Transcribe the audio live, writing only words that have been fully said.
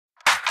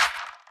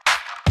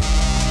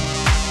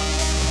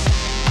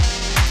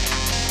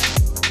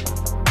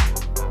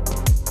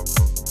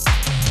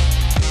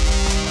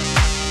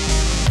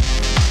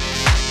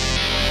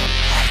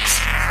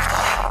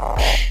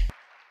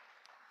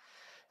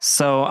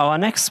So our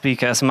next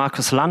speaker is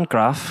Markus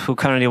Landgraf, who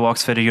currently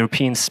works for the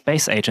European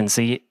Space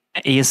Agency,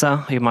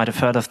 ESA. You might have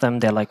heard of them.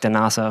 They're like the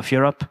NASA of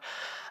Europe.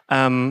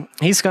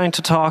 He's going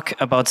to talk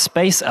about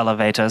space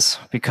elevators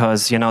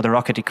because, you know, the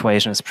rocket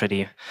equation is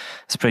pretty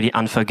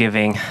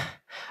unforgiving,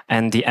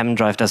 and the M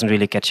drive doesn't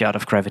really get you out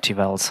of gravity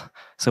wells.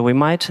 So we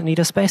might need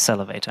a space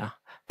elevator.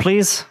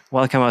 Please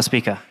welcome our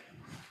speaker.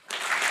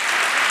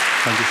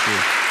 Thank you,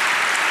 Steve.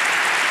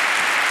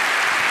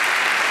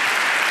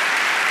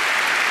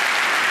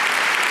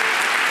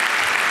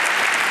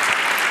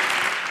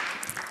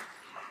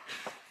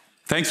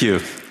 Thank you.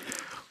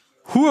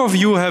 Who of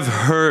you have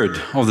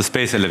heard of the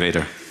space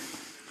elevator?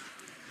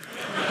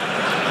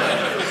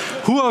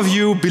 Who of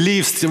you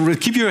believes,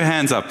 keep your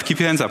hands up, keep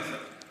your hands up.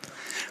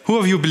 Who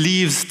of you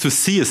believes to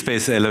see a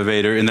space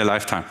elevator in their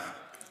lifetime?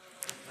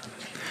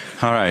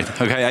 All right,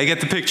 okay, I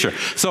get the picture.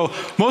 So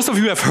most of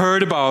you have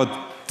heard about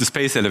the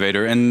space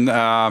elevator, and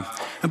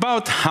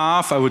about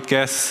half, I would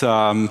guess,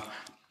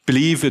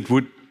 believe it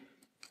would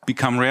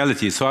become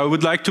reality. So I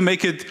would like to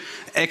make it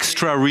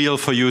extra real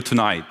for you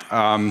tonight.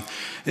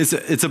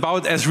 It's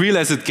about as real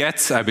as it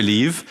gets, I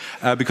believe,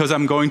 because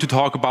I'm going to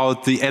talk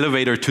about the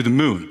elevator to the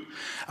moon.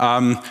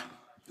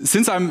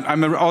 Since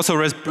I'm also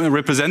a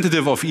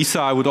representative of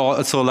ESA, I would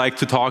also like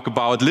to talk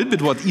about a little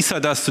bit what ESA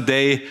does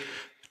today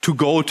to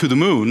go to the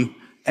moon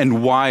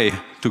and why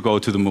to go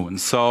to the moon.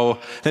 So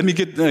let me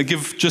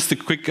give just a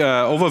quick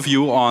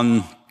overview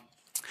on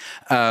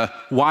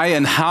why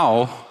and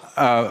how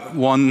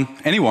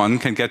anyone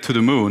can get to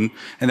the moon,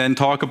 and then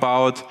talk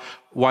about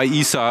why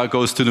ESA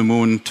goes to the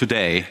moon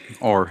today,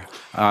 or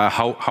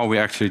how we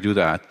actually do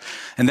that.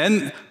 And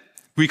then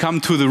we come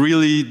to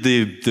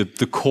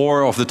the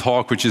core of the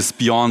talk, which is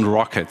beyond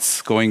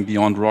rockets, going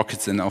beyond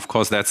rockets, and of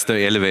course that's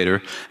the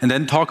elevator. And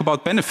then talk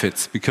about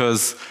benefits,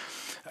 because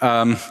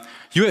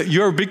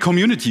you're a big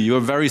community, you're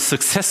a very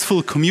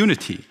successful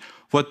community.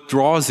 What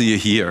draws you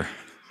here?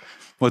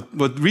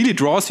 What really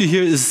draws you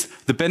here is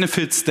the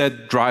benefits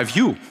that drive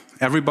you.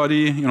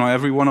 Everybody, you know,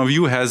 every one of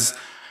you is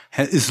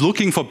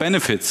looking for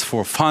benefits,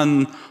 for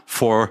fun,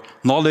 for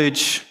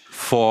knowledge,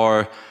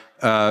 for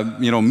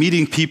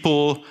meeting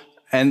people,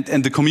 and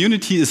the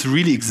community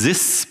really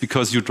exists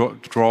because you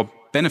draw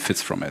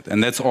benefits from it.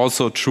 And that's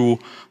also true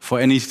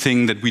for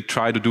anything that we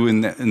try to do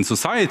in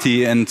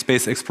society, and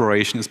space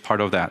exploration is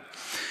part of that.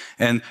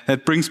 And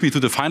that brings me to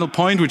the final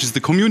point, which is the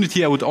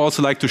community. I would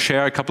also like to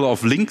share a couple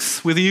of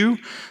links with you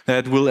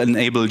that will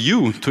enable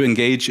you to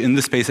engage in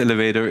the space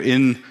elevator,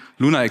 in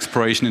lunar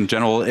exploration in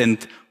general,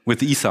 and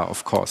with ESA,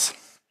 of course.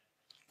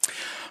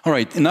 All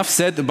right, enough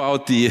said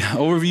about the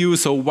overview.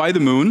 So why the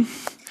moon?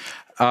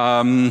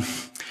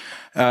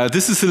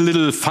 This is a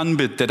little fun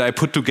bit that I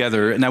put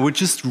together, and I would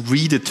just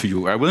read it to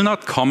you. I will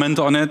not comment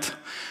on it,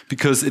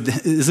 because it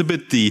is a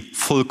bit the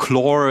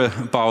folklore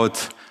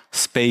about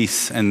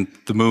space and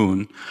the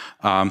moon.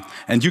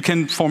 And you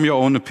can form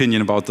your own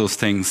opinion about those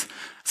things.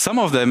 Some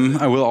of them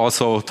I will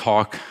also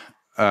talk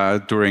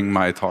during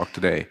my talk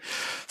today.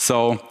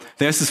 So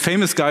there's this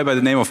famous guy by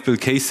the name of Bill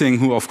Kaysing,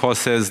 who of course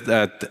says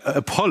that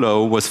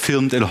Apollo was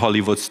filmed in a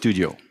Hollywood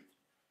studio.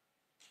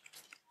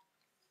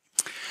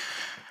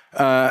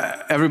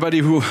 Everybody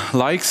who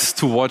likes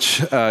to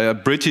watch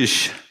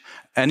British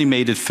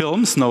animated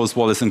films knows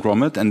Wallace and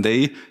Gromit, and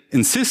they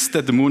insist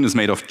that the moon is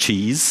made of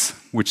cheese,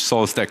 which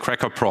solves their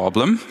cracker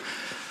problem.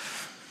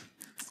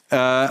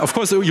 Of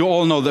course, you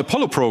all know the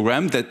Apollo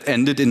program that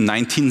ended in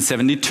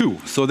 1972.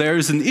 So there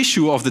is an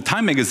issue of the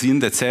Time magazine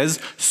that says,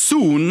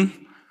 soon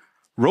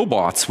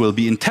robots will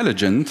be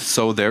intelligent,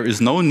 so there is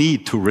no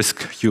need to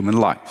risk human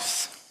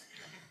lives.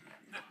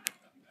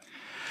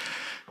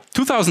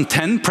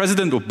 2010,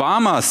 President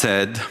Obama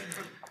said,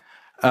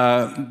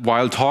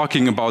 while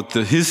talking about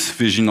his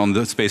vision on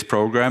the space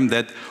program,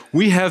 that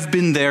we have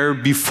been there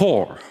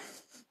before.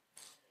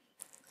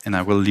 And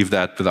I will leave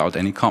that without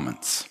any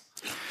comments.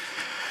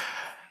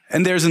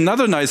 And there's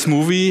another nice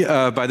movie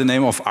by the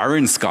name of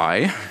Iron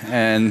Sky.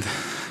 And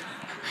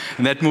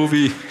that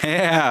movie,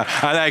 yeah,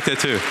 I like that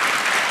too.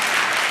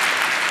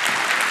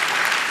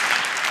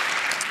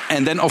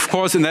 And then, of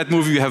course, in that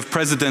movie, you have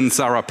President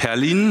Sarah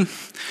Palin.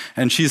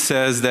 And she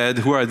says that,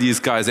 who are these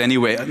guys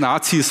anyway?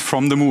 Nazis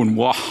from the moon.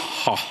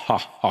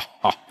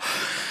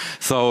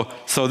 So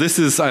this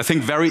is, I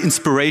think, very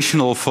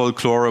inspirational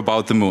folklore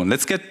about the moon.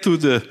 Let's get to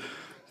the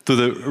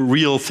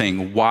real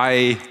thing,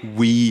 why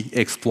we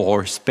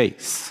explore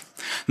space.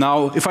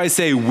 Now, if I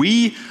say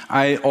we,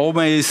 I'm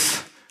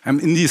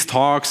in these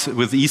talks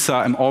with ESA,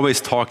 I'm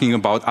always talking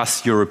about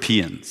us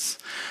Europeans.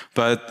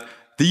 But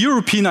the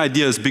European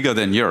idea is bigger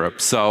than Europe.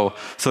 So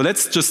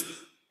let's just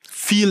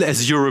feel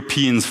as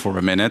Europeans for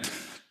a minute.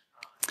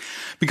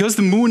 Because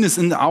the moon is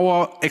in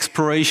our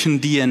exploration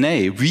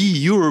DNA. We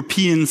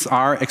Europeans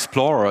are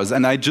explorers.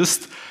 And I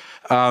just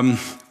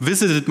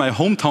visited my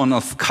hometown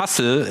of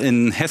Kassel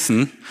in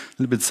Hessen, a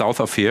little bit south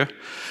of here,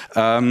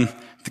 a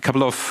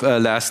couple of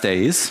last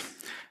days.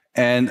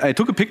 And I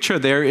took a picture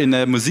there in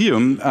a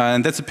museum,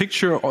 and that's a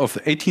picture of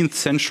 18th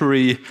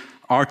century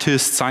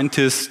artist,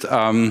 scientist,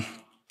 who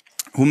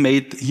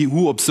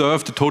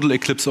observed the total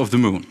eclipse of the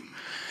moon.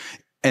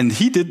 And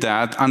he did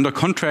that under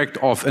contract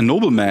of a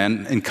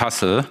nobleman in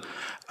Kassel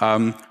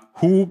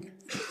who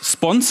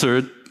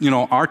sponsored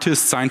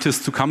artists,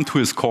 scientists to come to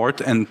his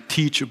court and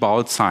teach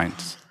about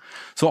science.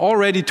 So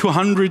already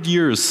 200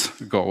 years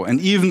ago, and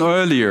even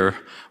earlier,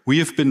 we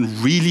have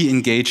been really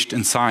engaged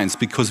in science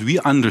because we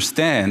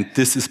understand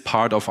this is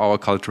part of our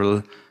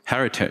cultural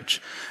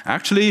heritage.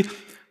 Actually,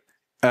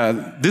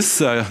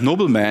 this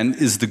nobleman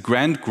is the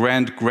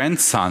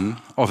grandson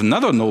of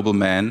another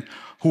nobleman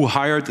who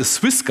hired a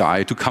Swiss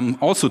guy to come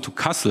also to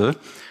Kassel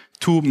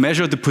to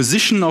measure the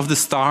position of the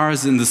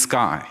stars in the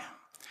sky.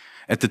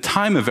 At the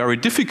time, a very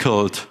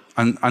difficult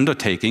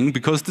undertaking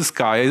because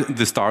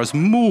the stars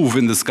move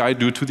in the sky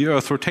due to the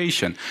Earth's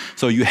rotation.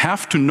 So you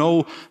have to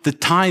know the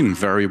time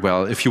very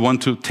well if you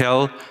want to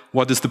tell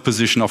what is the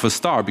position of a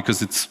star,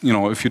 because it's,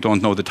 if you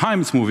don't know the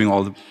time, it's moving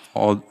all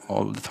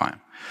the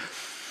time.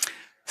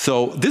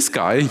 So this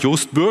guy,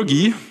 Joost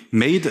Burgi,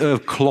 made a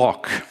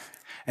clock.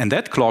 And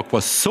that clock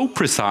was so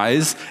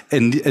precise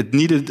and it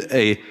needed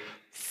a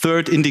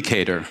third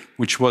indicator,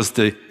 which was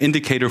the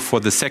indicator for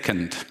the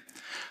second.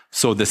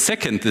 So the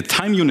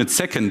time unit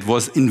second,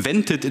 was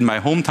invented in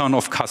my hometown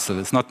of Kassel.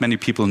 It's not many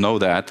people know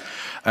that.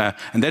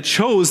 And that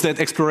shows that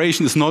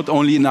exploration is not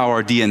only in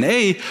our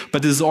DNA,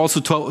 but it is also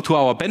to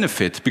our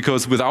benefit,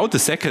 because without the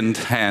second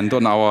hand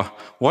on our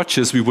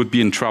watches, we would be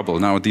in trouble.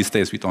 Now, these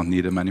days, we don't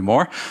need them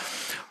anymore.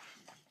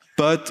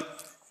 But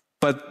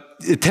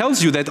it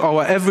tells you that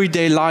our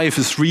everyday life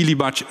is really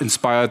much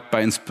inspired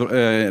by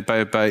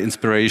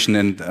inspiration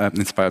and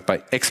inspired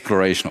by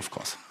exploration, of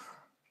course.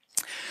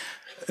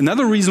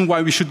 Another reason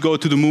why we should go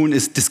to the moon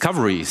is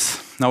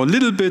discoveries. Now, a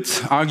little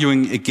bit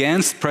arguing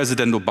against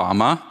President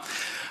Obama,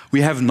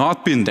 we have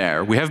not been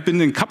there. We have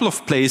been in a couple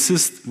of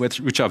places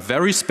which are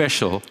very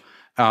special,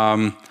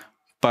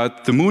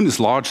 but the moon is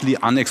largely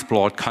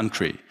unexplored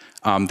country.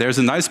 There's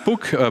a nice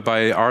book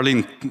by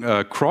Arlene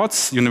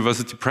Krotz,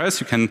 University Press.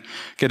 You can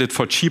get it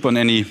for cheap on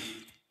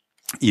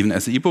even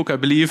as an ebook, I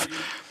believe.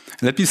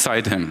 Let me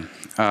cite him.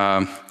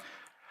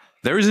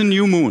 There is a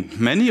new moon.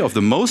 Many of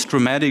the most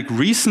dramatic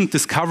recent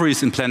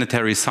discoveries in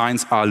planetary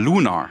science are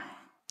lunar.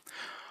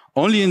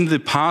 Only in the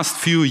past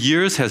few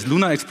years has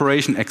lunar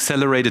exploration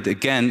accelerated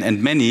again,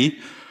 and many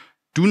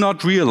do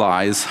not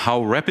realize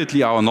how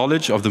rapidly our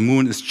knowledge of the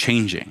moon is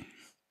changing.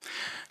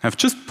 I've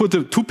just put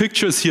the two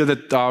pictures here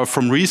that are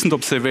from recent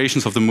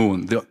observations of the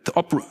moon. The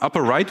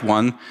upper right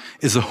one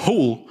is a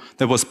hole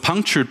that was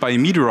punctured by a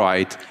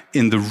meteorite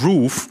in the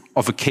roof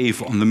of a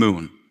cave on the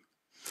moon.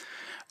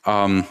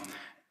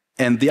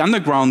 And the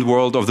underground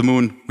world of the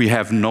moon, we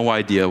have no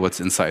idea what's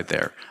inside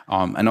there.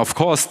 And of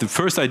course, the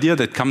first idea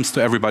that comes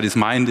to everybody's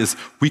mind is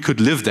we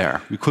could live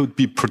there. We could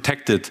be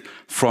protected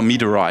from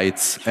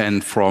meteorites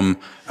and from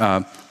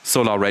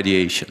solar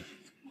radiation.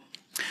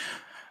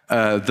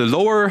 The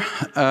lower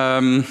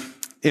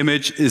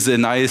image is a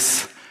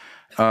nice,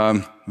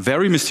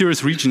 very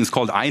mysterious region. It's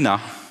called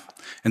Aina.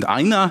 And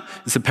Aina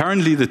is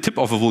apparently the tip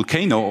of a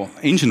volcano,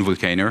 ancient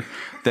volcano,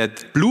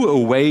 that blew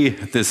away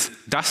this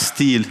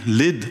dusty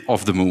lid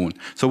of the moon.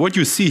 So what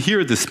you see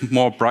here, this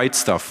more bright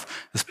stuff,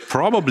 is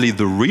probably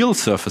the real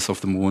surface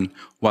of the moon,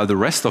 while the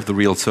rest of the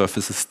real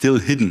surface is still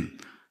hidden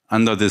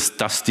under this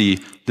dusty,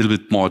 little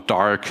bit more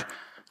dark,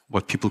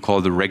 what people call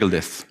the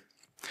regolith.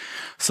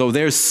 So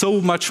there's so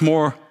much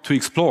more to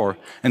explore.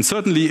 And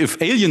certainly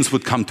if aliens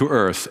would come to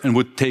Earth and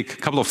would take a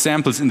couple of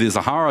samples in the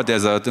Sahara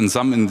Desert and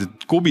some in the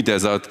Gobi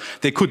Desert,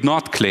 they could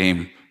not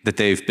claim that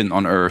they've been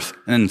on Earth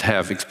and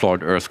have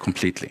explored Earth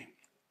completely.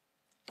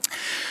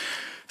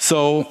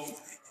 So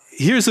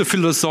here's a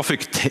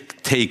philosophic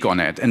take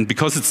on it. And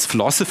because it's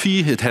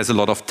philosophy, it has a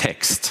lot of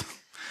text.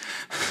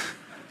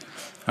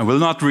 I will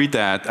not read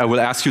that. I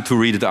will ask you to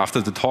read it after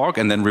the talk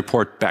and then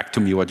report back to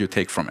me what you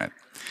take from it.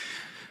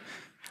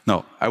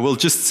 No, I will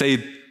just say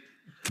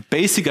the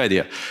basic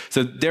idea.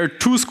 So there are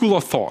two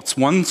schools of thoughts.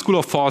 One school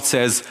of thought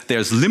says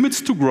there's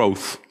limits to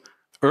growth.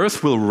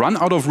 Earth will run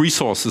out of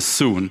resources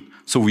soon,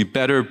 so we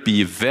better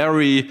be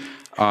very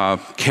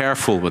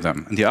careful with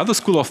them. And the other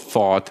school of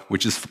thought,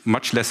 which is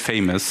much less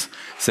famous,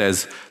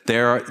 says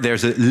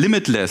there's a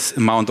limitless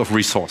amount of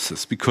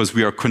resources because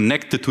we are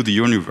connected to the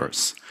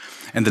universe.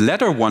 And the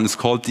latter one is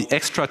called the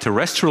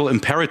extraterrestrial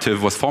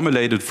imperative, was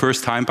formulated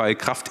first time by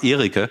Kraft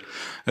Erike,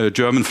 a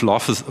German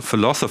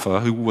philosopher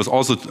who was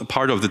also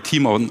part of the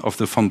team of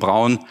the von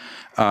Braun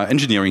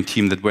engineering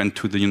team that went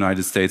to the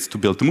United States to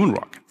build the moon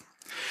rocket.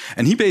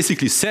 And he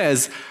basically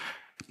says,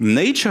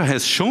 nature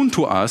has shown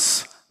to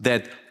us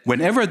that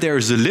whenever there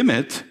is a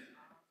limit,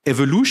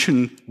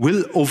 evolution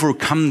will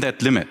overcome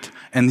that limit.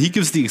 And he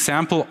gives the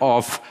example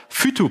of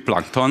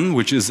phytoplankton,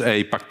 which is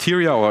a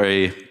bacteria or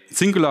a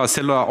singular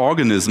cellular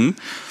organism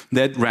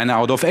that ran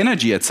out of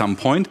energy at some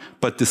point,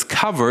 but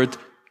discovered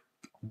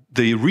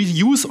the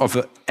reuse of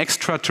an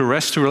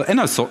extraterrestrial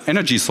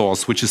energy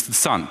source, which is the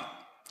sun.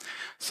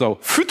 So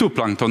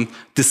phytoplankton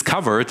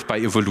discovered by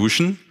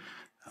evolution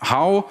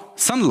how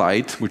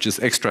sunlight, which is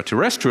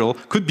extraterrestrial,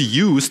 could be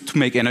used to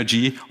make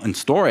energy and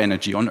store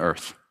energy on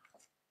Earth.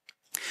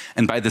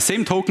 And by the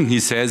same token, he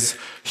says,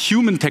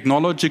 human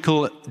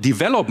technological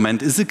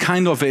development is a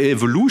kind of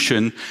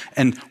evolution,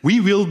 and we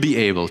will be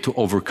able to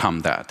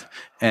overcome that.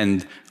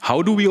 And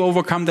how do we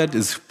overcome that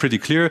is pretty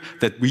clear,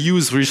 that we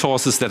use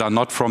resources that are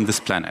not from this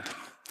planet.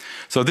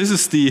 So this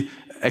is the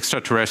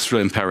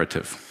extraterrestrial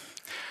imperative.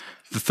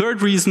 The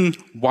third reason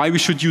why we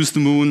should use the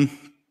moon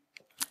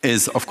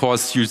is, of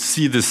course, you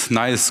see this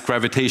nice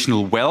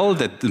gravitational well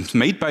that is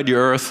made by the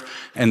Earth,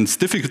 and it's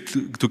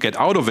difficult to get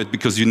out of it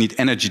because you need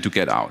energy to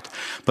get out.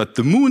 But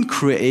the moon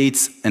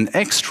creates an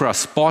extra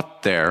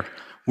spot there,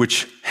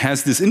 which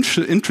has this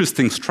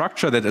interesting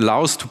structure that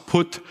allows to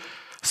put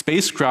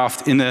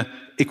spacecraft in an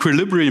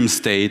equilibrium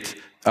state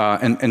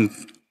and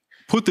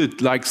put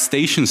it like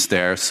stations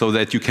there so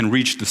that you can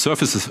reach the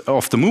surfaces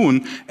of the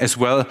moon as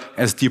well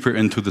as deeper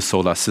into the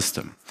solar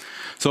system.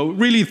 So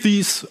really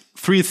these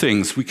three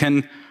things,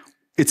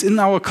 it's in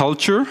our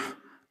culture,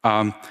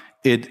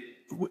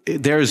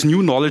 there is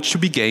new knowledge to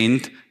be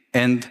gained,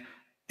 and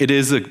it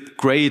is a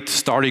great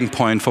starting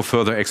point for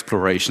further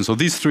exploration. So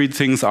these three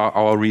things are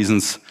our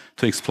reasons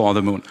to explore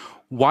the moon.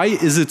 Why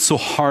is it so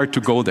hard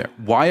to go there?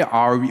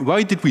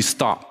 Why did we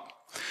stop?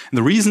 And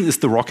the reason is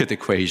the rocket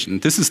equation.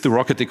 This is the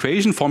rocket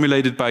equation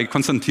formulated by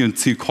Konstantin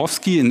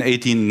Tsiolkovsky in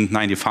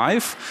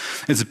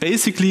 1895. It's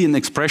basically an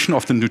expression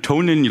of the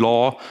Newtonian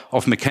law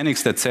of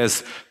mechanics that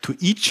says to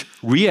each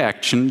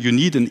reaction you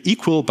need an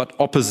equal but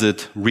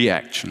opposite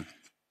reaction.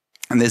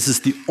 And this is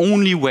the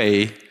only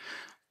way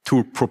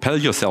to propel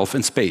yourself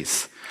in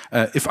space.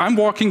 If I'm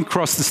walking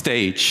across the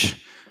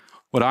stage,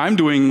 what I'm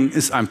doing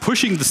is I'm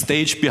pushing the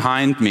stage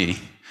behind me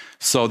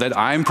so that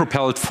I'm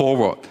propelled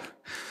forward.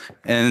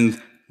 And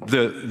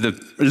the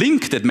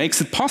link that makes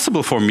it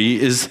possible for me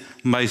is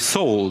my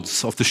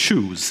soles of the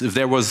shoes. If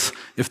there was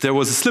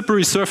a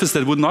slippery surface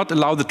that would not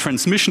allow the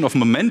transmission of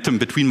momentum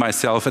between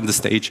myself and the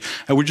stage,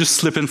 I would just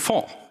slip and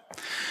fall.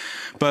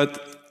 But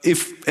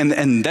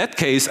in that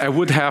case, I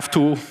would have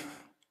to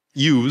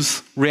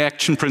use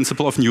reaction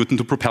principle of Newton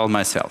to propel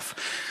myself.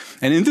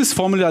 And in this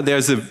formula,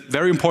 there's a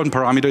very important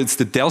parameter. It's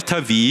the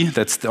delta V,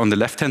 that's on the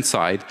left-hand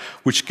side,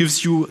 which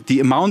gives you the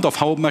amount of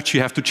how much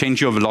you have to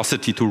change your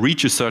velocity to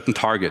reach a certain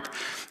target.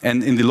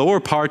 And in the lower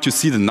part, you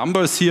see the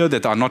numbers here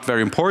that are not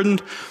very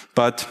important,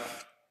 but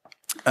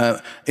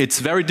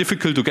it's very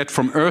difficult to get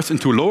from Earth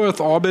into low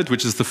Earth orbit,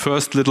 which is the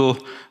first little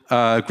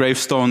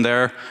gravestone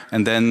there,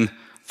 and then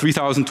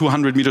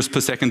 3,200 meters per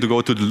second to go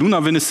to the lunar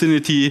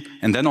vicinity,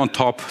 and then on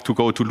top to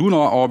go to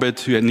lunar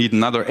orbit, you need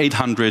another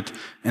 800,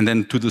 and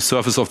then to the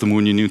surface of the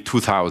moon, you need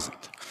 2,000.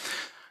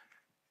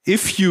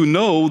 If you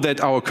know that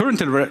our current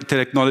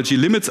technology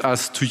limits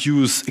us to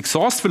use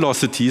exhaust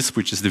velocities,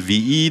 which is the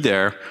VE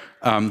there,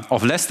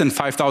 of less than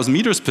 5,000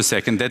 meters per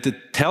second, that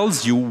it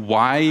tells you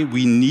why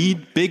we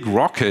need big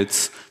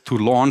rockets to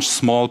launch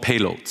small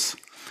payloads.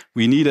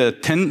 We need a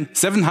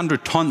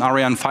 700-ton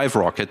Ariane 5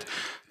 rocket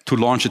to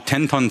launch a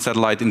 10-ton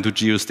satellite into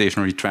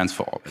geostationary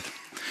transfer orbit.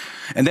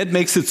 And that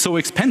makes it so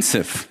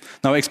expensive.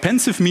 Now,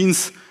 expensive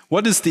means,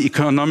 what is the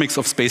economics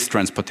of space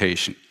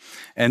transportation?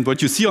 And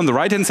what you see on the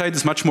right-hand side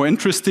is much more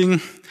interesting.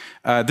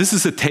 This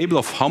is a table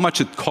of how much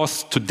it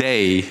costs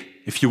today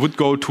if you would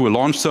go to a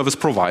launch service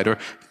provider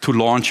to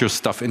launch your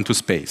stuff into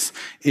space.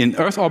 In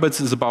Earth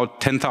orbits is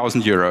about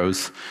 10,000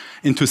 euros.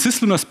 Into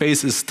cislunar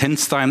space is 10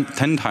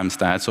 times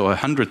that, so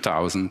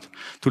 100,000.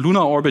 To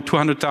lunar orbit,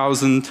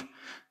 200,000.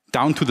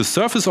 Down to the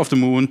surface of the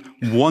moon,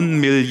 1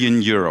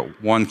 million euro,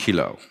 1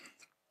 kilo.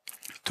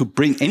 To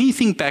bring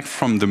anything back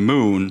from the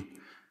moon,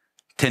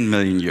 10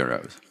 million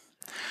euros.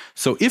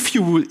 So if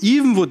you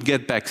would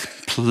get back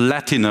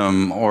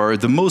platinum or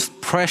the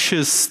most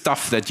precious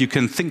stuff that you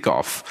can think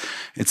of,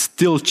 it's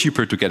still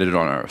cheaper to get it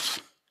on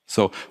Earth.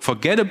 So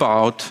forget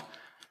about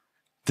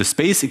the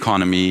space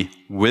economy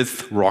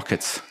with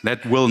rockets.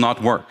 That will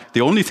not work.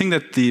 The only thing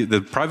that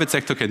the private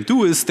sector can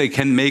do is they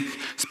can make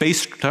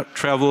space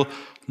travel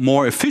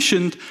more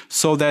efficient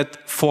so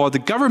that for the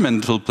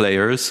governmental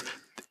players,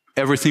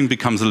 everything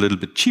becomes a little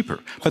bit cheaper.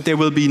 But they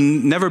will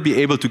never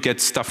be able to get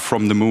stuff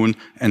from the moon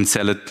and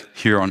sell it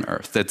here on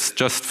Earth. That's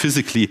just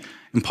physically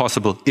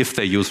impossible if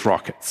they use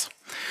rockets.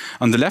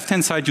 On the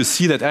left-hand side, you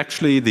see that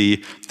actually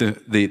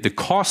the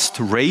cost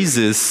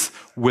raises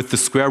with the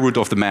square root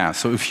of the mass.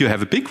 So if you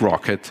have a big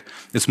rocket,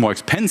 it's more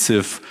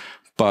expensive,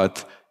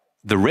 but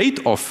the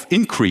rate of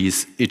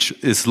increase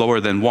is lower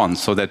than 1.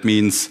 So that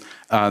means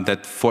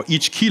that for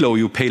each kilo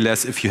you pay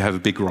less if you have a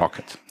big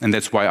rocket. And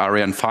that's why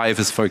Ariane 5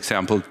 is, for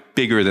example,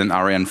 bigger than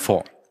Ariane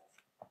 4.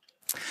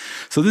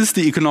 So this is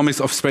the economics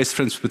of space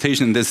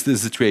transportation, and this is the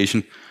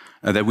situation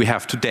that we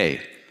have today.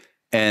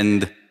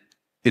 And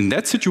in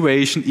that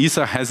situation,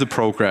 ESA has a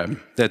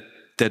program that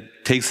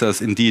takes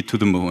us indeed to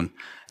the moon.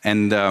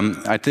 And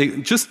I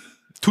take just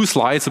 2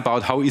 slides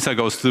about how ESA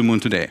goes to the moon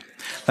today.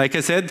 Like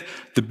I said,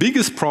 the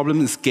biggest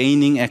problem is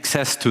gaining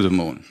access to the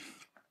moon.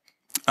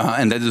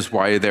 And that is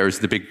why there's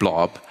the big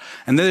blob.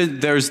 And then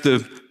there's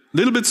the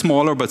little bit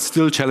smaller but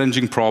still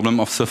challenging problem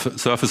of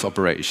surface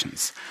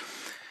operations.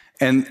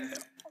 And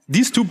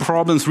these 2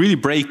 problems really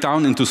break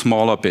down into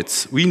smaller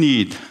bits. We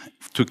need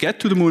To get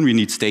to the moon, we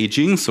need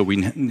staging, so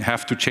we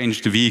have to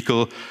change the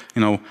vehicle,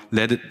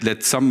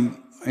 let some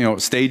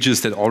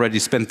stages that already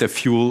spent their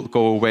fuel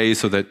go away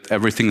so that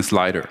everything is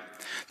lighter.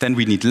 Then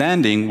we need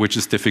landing, which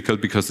is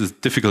difficult because it's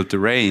difficult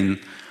terrain.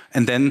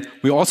 And then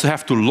we also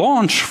have to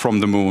launch from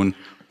the moon,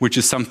 which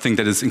is something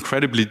that is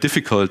incredibly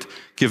difficult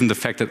given the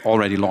fact that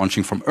already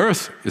launching from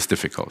Earth is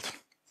difficult.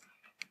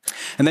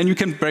 And then you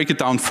can break it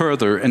down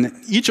further. And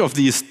each of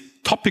these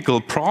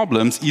topical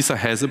problems, ESA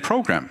has a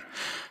program.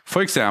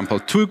 For example,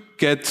 to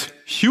get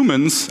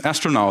humans,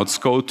 astronauts,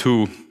 go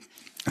to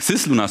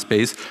cislunar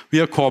space, we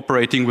are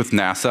cooperating with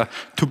NASA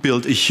to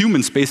build a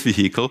human space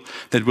vehicle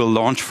that will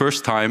launch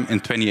first time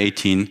in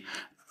 2018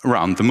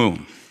 around the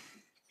moon.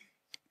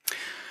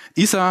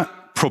 ESA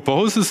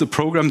proposes a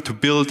program to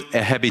build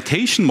a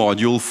habitation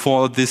module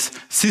for this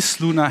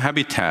cislunar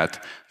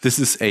habitat. This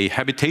is a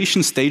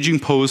habitation staging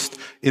post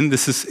in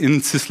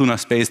cislunar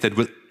space that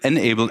will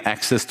enable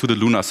access to the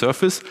lunar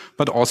surface,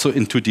 but also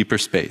into deeper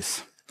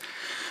space.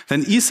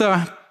 Then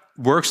ESA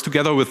works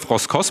together with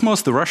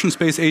Roscosmos, the Russian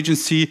space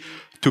agency,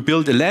 to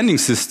build a landing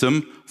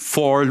system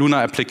for lunar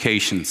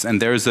applications.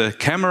 And there's a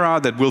camera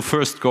that will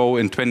first go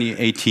in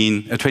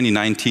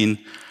 2019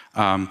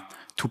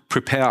 to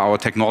prepare our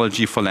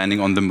technology for landing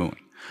on the moon.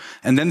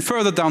 And then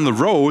further down the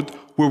road,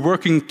 we're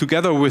working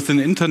together with an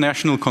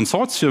international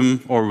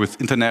consortium or with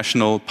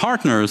international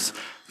partners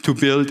to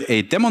build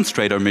a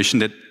demonstrator mission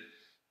that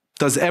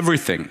does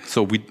everything.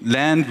 So we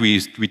land,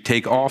 we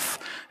take off,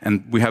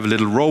 and we have a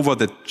little rover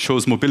that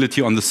shows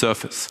mobility on the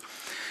surface.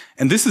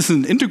 And this is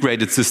an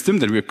integrated system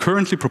that we are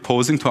currently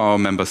proposing to our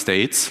member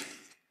states.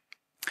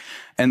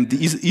 And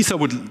the ESA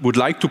would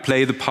like to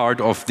play the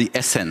part of the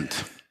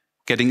ascent,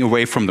 getting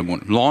away from the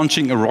moon.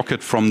 Launching a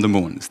rocket from the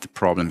moon is the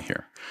problem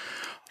here.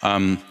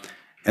 And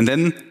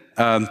then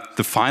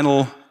the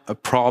final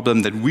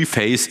problem that we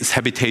face is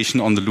habitation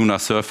on the lunar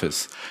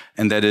surface.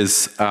 And that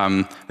is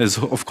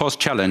of course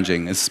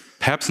challenging. It's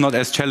perhaps not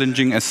as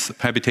challenging as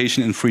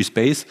habitation in free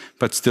space,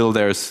 but still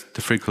there's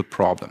difficult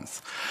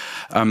problems.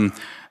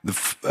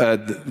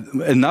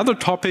 Another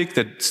topic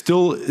that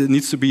still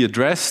needs to be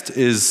addressed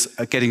is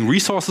getting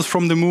resources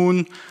from the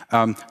moon,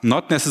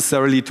 not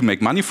necessarily to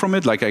make money from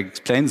it. Like I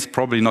explained, it's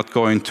probably not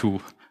going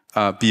to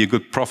be a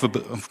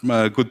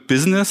good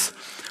business,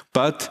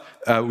 but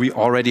we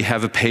already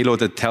have a payload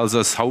that tells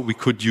us how we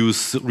could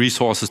use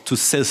resources to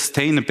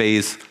sustain a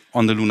base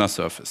on the lunar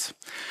surface.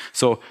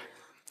 So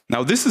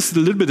now this is a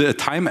little bit of a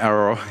time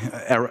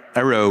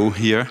arrow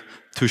here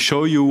to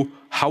show you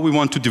how we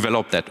want to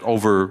develop that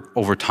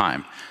over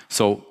time.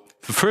 So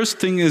the first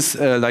thing is,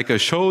 like I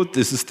showed,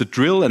 this is the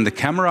drill and the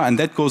camera, and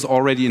that goes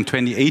already in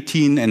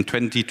 2018 and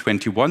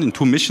 2021 in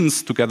 2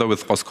 missions together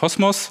with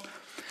Roscosmos.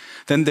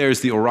 Then there's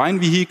the Orion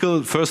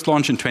vehicle, first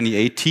launch in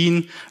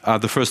 2018,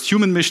 the first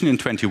human mission in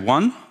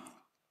 2021.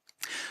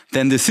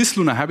 Then the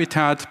cislunar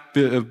habitat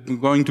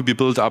going to be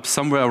built up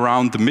somewhere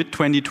around the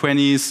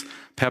mid-2020s,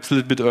 perhaps a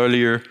little bit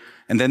earlier.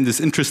 And then this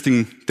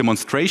interesting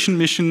demonstration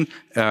mission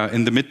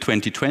in the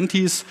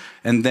mid-2020s.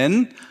 And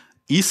then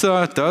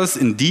ESA does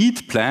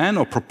indeed plan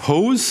or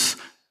propose,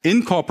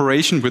 in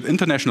cooperation with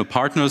international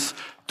partners,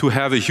 to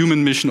have a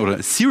human mission or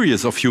a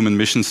series of human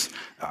missions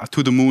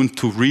to the moon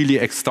to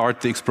really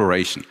start the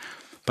exploration.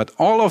 But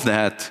all of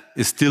that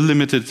is still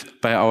limited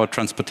by our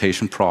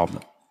transportation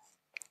problem.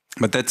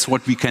 But that's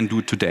what we can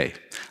do today.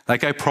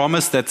 Like I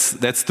promised,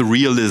 that's the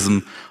realism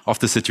of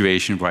the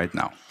situation right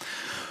now.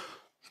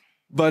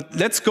 But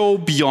let's go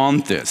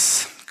beyond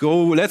this.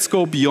 Let's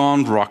go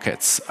beyond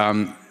rockets.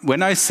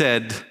 When I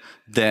said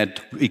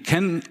that we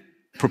can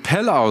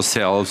propel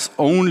ourselves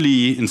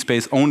only in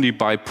space only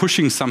by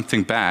pushing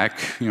something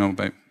back,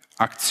 by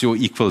actio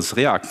equals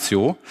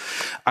reactio,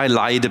 I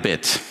lied a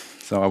bit.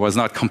 So I was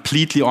not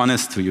completely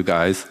honest to you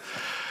guys.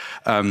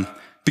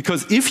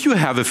 Because if you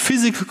have a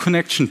physical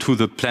connection to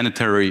the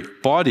planetary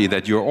body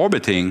that you're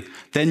orbiting,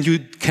 then you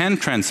can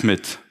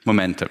transmit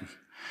momentum.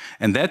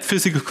 And that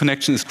physical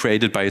connection is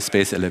created by a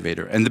space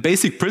elevator. And the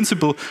basic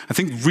principle, I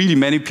think really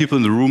many people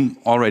in the room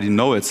already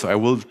know it, so I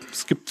will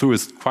skip through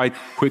it quite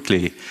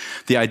quickly.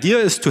 The idea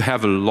is to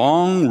have a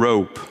long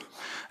rope,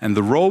 and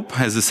the rope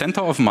has a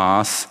center of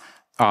mass,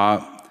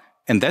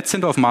 and that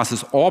center of mass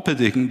is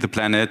orbiting the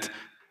planet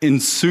in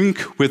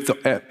sync with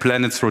the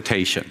planet's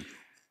rotation.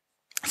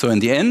 So in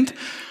the end,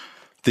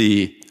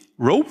 the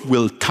rope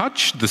will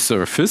touch the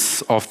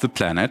surface of the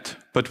planet,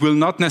 but will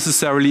not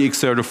necessarily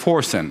exert a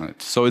force on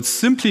it. So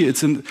it's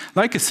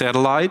like a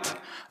satellite,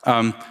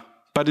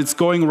 but it's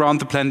going around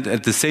the planet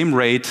at the same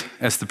rate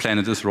as the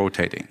planet is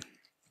rotating.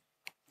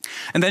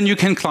 And then you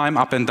can climb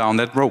up and down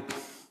that rope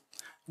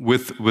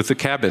with a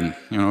cabin.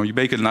 You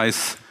make a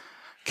nice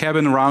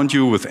cabin around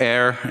you with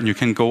air, and you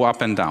can go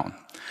up and down.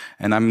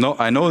 And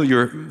I know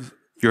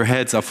your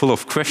heads are full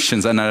of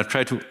questions, and I'll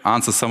try to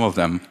answer some of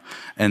them.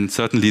 And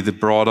certainly the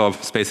broader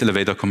space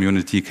elevator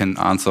community can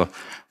answer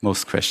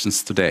most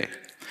questions today.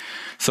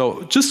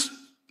 So just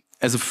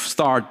as a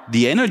start,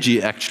 the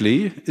energy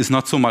actually is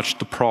not so much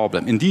the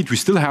problem. Indeed, we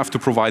still have to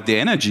provide the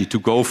energy to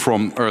go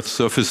from Earth's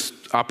surface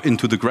up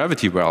into the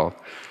gravity well.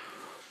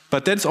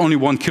 But that's only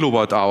 1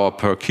 kilowatt hour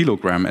per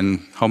kilogram.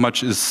 And how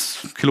much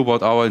is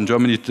kilowatt hour in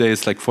Germany today?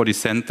 It's like 40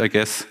 cents, I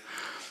guess.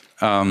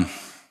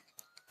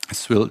 It's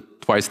still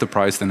twice the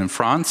price than in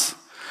France.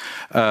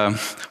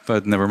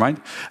 But never mind.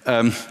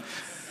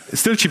 It's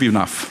still cheap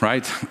enough,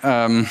 right?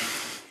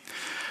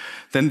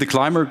 Then the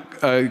climber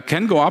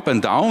can go up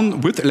and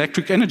down with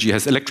electric energy,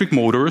 has electric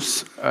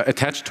motors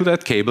attached to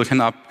that cable, can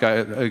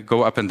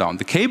go up and down.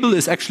 The cable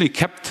is actually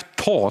kept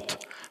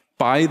taut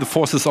by the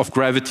forces of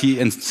gravity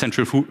and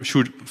centrifugal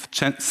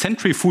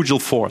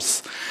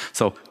force.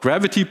 So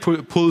gravity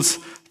pulls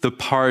the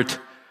part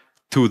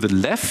to the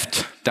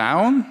left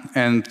down,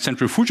 and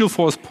centrifugal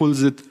force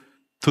pulls it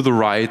to the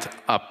right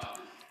up,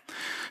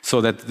 so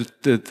that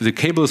the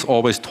cable is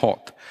always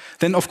taut.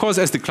 Then, of course,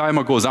 as the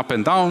climber goes up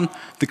and down,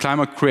 the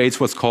climber creates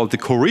what's called the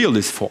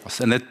Coriolis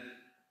force, and that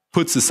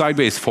puts a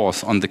sideways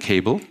force on the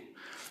cable,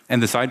 and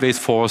the sideways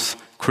force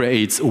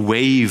creates a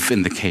wave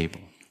in the cable.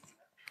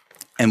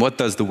 And what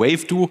does the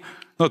wave do?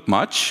 Not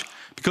much.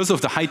 Because of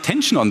the high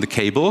tension on the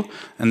cable,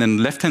 and then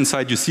left-hand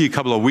side you see a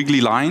couple of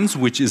wiggly lines,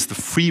 which is the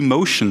free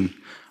motion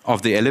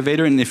of the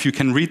elevator. And if you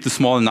can read the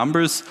small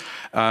numbers,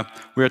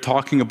 we're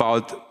talking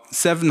about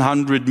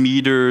 700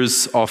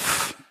 meters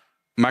of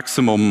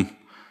maximum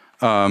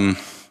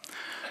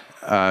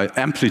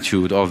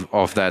amplitude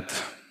of that.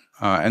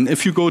 And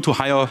if you go to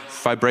higher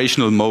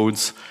vibrational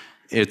modes,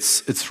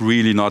 it's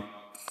really not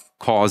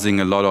causing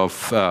a lot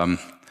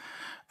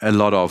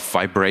of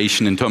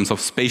vibration in terms of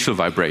spatial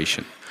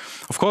vibration.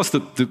 Of course,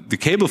 the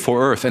cable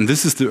for Earth, and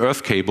this is the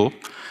Earth cable,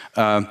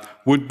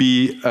 would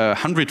be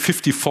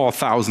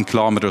 154,000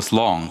 kilometers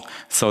long.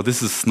 So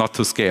this is not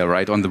to scale,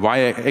 right? On the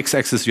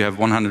x-axis you have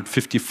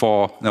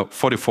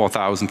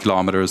 44,000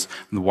 kilometers.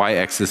 On the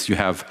y-axis you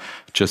have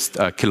just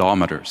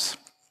kilometers.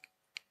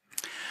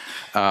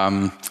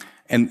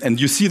 And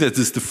you see that this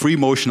is the free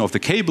motion of the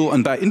cable,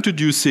 and by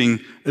introducing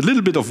a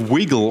little bit of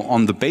wiggle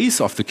on the base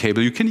of the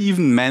cable, you can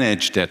even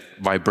manage that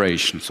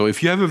vibration. So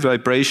if you have a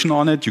vibration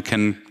on it, you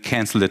can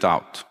cancel it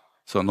out.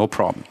 So no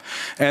problem.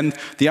 And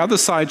the other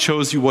side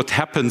shows you what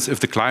happens if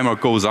the climber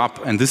goes up,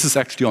 and this is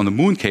actually on the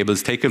moon cable.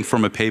 It's taken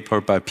from a paper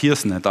by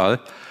Pearson et al.,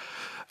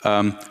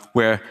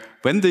 where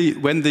when the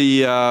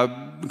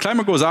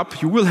climber goes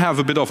up, you will have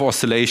a bit of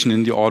oscillation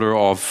in the order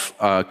of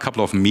a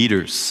couple of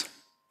meters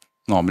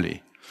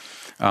normally.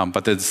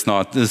 But it's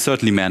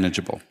certainly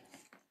manageable.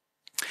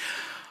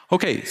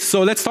 Okay,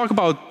 so let's talk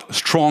about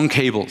strong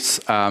cables,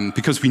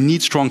 because we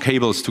need strong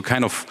cables to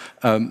kind of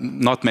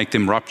not make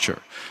them rupture.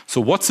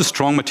 So what's a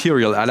strong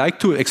material? I like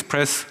to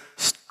express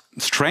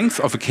strength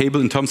of a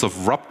cable in terms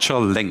of rupture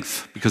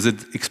length, because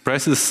it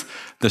expresses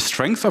the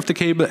strength of the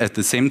cable at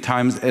the same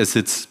time as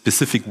its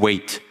specific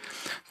weight.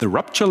 The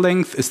rupture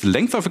length is the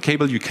length of a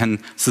cable. You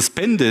can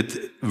suspend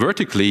it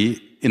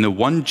vertically in a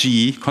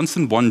 1G,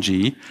 constant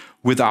 1G,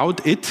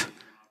 without it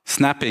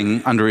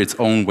snapping under its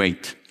own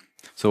weight.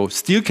 So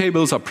steel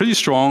cables are pretty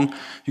strong.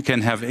 You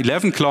can have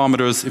 11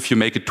 kilometers. If you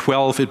make it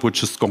 12, it would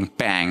just go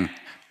bang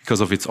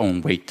because of its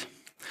own weight.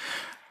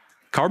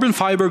 Carbon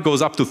fiber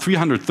goes up to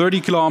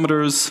 330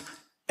 kilometers,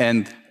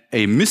 and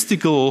a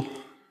mystical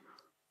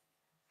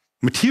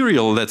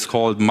material that's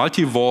called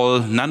multi-wall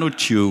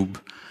nanotube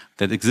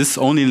that exists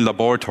only in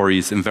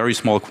laboratories in very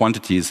small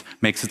quantities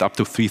makes it up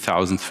to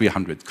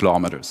 3,300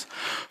 kilometers.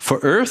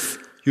 For Earth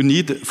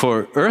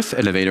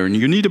elevator,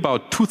 you need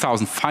about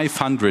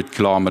 2,500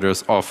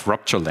 kilometers of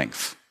rupture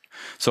length.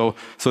 So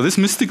this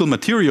mystical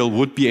material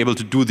would be able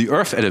to do the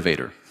Earth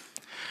elevator.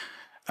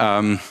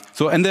 And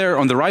there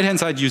on the right-hand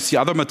side, you see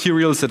other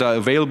materials that are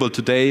available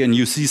today, and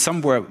you see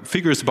somewhere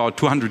figures about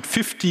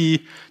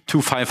 250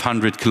 to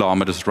 500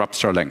 kilometers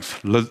rupture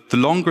length. The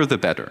longer, the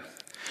better.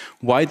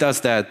 Why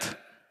is that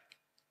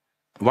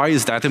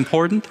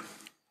important?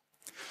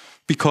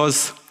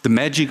 Because the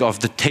magic of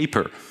the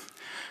taper.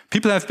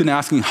 People have been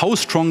asking, how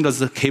strong does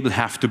the cable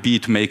have to be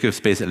to make a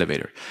space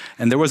elevator?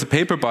 And there was a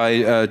paper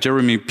by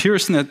Jeremy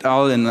Pearson et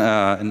al. in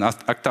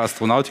Acta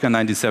Astronautica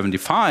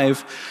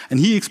 1975, and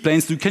he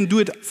explains you can do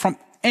it from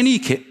any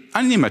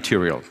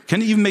material. You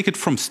can even make it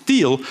from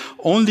steel,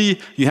 only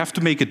you have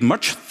to make it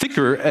much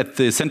thicker at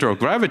the center of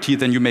gravity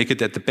than you make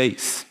it at the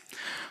base.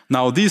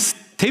 Now these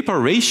taper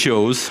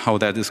ratios, how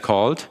that is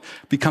called,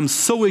 become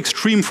so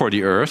extreme for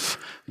the Earth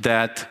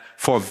that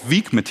for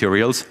weak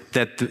materials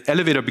that the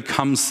elevator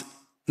becomes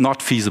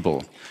not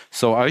feasible.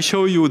 So I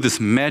show you this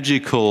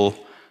magical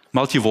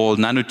multi-wall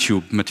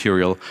nanotube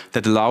material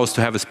that allows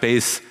to have a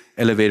space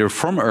elevator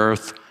from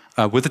Earth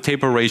with a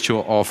taper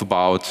ratio of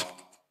about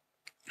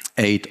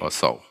 8 or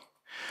so.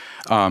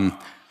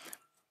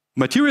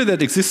 Material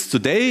that exists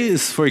today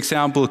is, for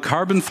example,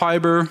 carbon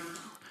fiber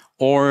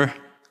or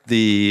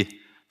the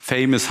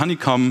famous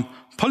honeycomb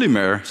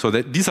polymer. So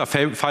that these are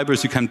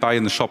fibers you can buy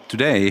in the shop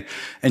today.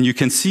 And you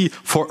can see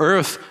for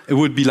Earth, it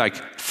would be like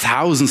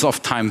thousands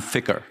of times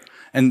thicker.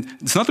 And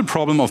it's not a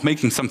problem of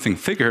making something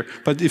thicker,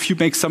 but if you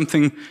make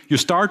something, you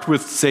start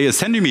with, say, a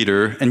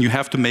centimeter, and you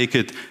have to make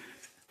it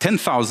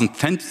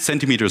 10,000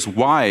 centimeters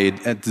wide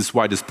at this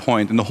widest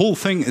point, and the whole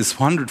thing is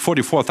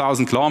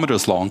 144,000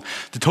 kilometers long,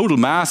 the total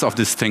mass of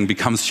this thing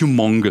becomes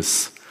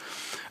humongous.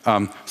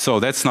 So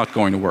that's not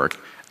going to work.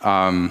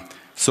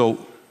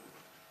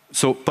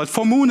 But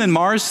for Moon and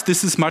Mars,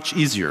 this is much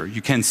easier.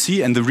 You can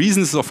see, and the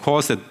reason is, of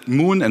course, that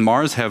Moon and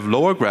Mars have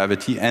lower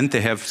gravity and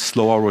they have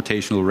slower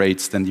rotational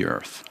rates than the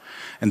Earth.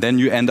 And then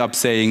you end up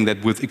saying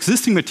that with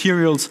existing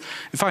materials,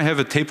 if I have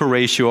a taper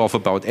ratio of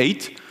about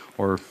 8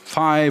 or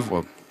 5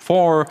 or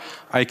 4,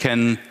 I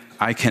can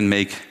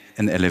make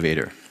an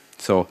elevator.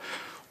 So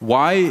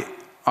why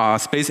are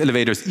space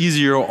elevators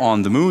easier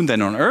on the Moon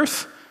than on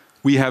Earth?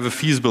 We have a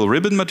feasible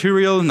ribbon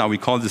material. Now we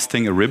call this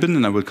thing a ribbon,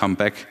 and I will come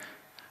back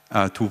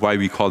to why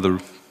we call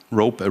the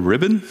rope a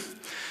ribbon.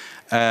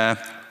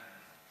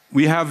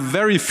 We have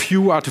very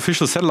few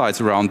artificial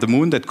satellites around the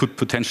Moon that could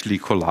potentially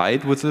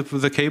collide with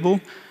the cable,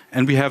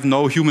 and we have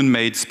no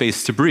human-made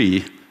space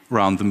debris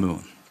around the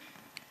Moon.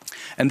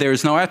 And there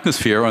is no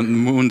atmosphere on the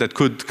Moon that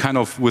could kind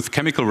of, with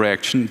chemical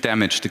reaction,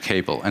 damage the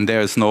cable. And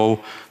there is no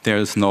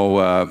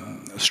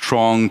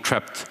strong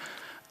trapped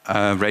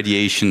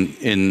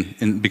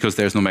radiation because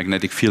there's no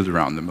magnetic field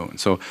around the Moon.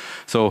 So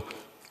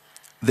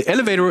the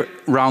elevator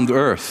around the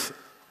Earth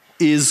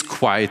is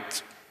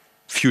quite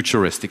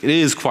futuristic. It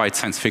is quite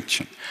science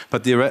fiction.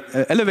 But the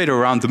elevator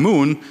around the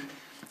Moon,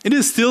 it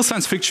is still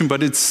science fiction,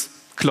 but it's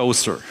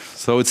closer.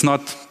 So it's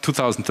not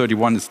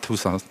 2031, it's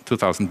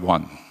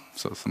 2001.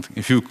 So something.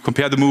 If you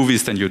compare the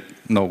movies, then you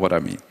know what I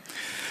mean.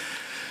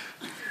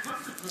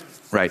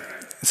 Right.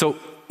 So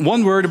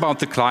one word about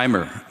the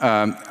climber.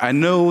 I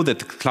know that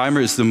the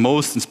climber is the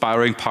most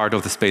inspiring part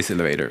of the space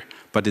elevator,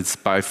 but it's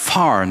by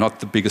far not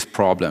the biggest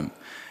problem.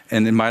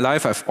 And in my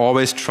life, I've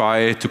always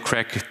tried to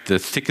crack the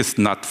thickest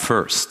nut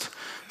first.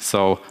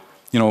 So,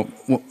 you know,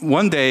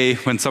 one day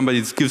when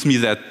somebody gives me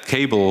that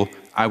cable,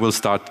 I will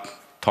start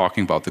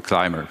talking about the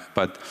climber.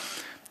 But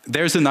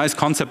there's a nice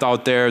concept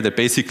out there that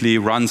basically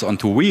runs on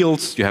two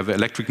wheels. You have an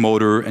electric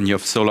motor and you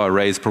have solar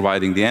arrays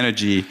providing the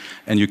energy,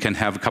 and you can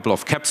have a couple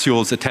of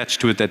capsules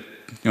attached to it that,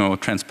 you know,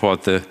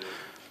 transport the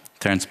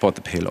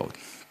payload.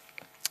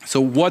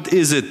 So what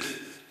is it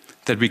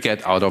that we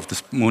get out of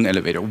this Moon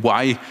elevator?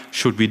 Why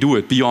should we do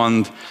it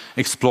beyond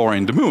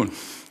exploring the Moon?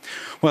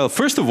 Well,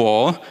 first of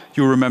all,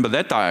 you remember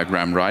that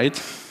diagram,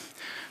 right?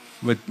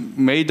 It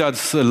made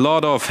us a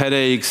lot of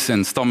headaches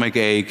and stomach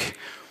ache.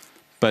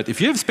 But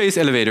if you have a space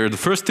elevator, the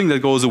first thing that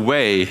goes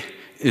away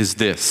is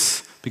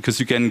this,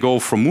 because you can go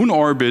from Moon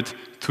orbit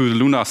to the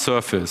lunar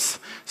surface.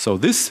 So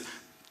this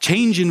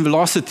change in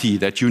velocity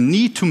that you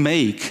need to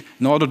make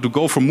in order to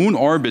go from Moon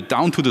orbit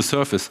down to the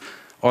surface,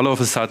 all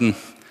of a sudden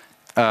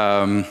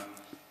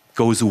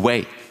goes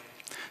away.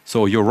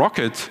 So your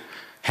rocket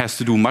has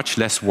to do much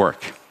less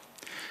work.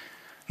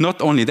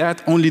 Not only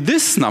that, only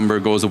this number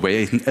goes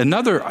away,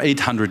 another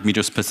 800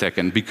 meters per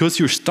second, because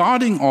you're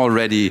starting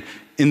already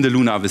in the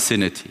lunar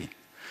vicinity.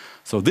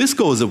 So this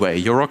goes away.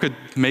 Your rocket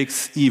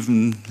makes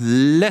even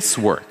less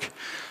work.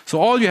 So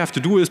all you have to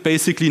do is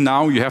basically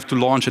now you have to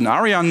launch an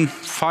Ariane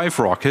 5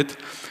 rocket.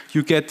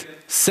 You get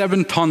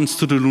 7 tons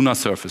to the lunar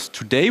surface.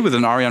 Today, with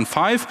an Ariane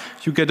 5,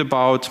 you get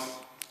about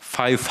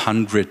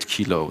 500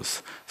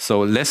 kilos.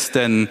 So less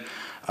than,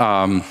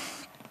 roughly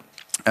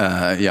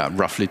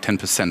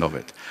 10% of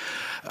it.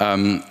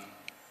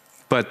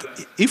 But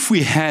if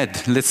we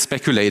had, let's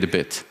speculate a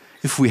bit,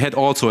 if we had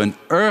also an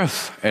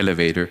Earth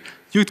elevator,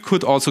 you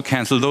could also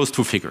cancel those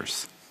two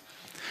figures.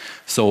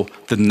 So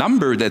the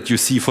number that you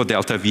see for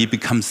delta V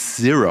becomes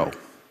 0.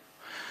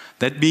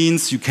 That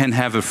means you can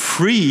have a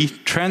free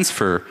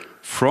transfer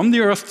from the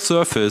Earth's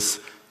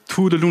surface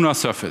to the lunar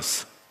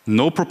surface.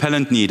 No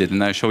propellant needed,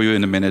 and I'll show you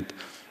in a minute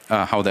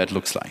how that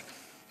looks like.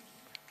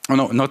 Oh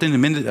no, not in a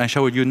minute, I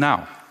show it you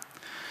now.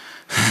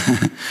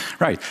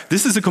 Right,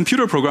 this is a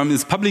computer program.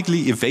 It's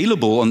publicly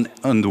available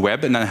on the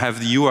web, and I have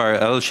the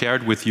URL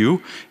shared with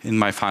you in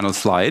my final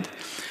slide.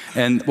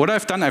 And what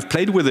I've done, I've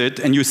played with it,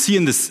 and you see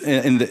in the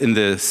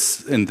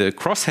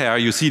crosshair,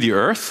 you see the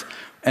Earth,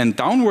 and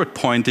downward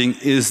pointing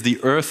is the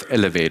Earth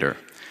elevator.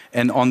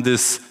 And on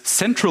this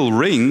central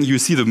ring, you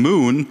see the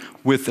Moon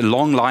with a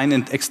long line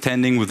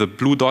extending with a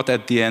blue dot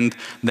at the end.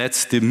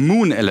 That's the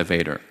Moon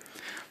elevator.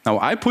 Now,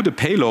 I put a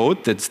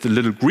payload, that's the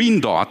little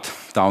green dot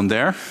down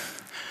there.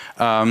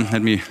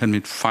 Let me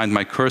find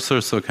my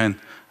cursor so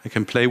I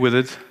can play with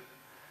it.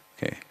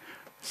 Okay,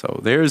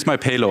 so there's my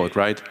payload,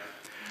 right?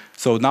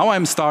 So now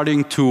I'm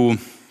starting to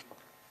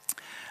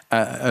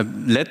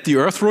let the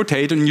Earth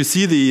rotate, and you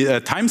see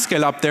the time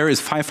scale up there is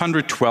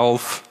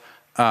 512.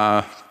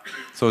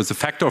 So it's a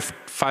factor of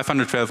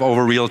 512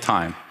 over real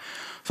time.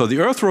 So the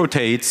Earth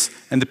rotates,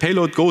 and the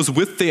payload goes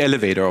with the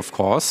elevator, of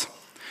course.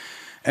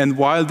 And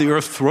while the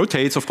Earth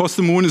rotates, of course,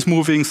 the Moon is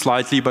moving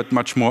slightly, but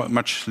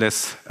much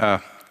less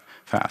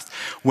fast.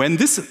 When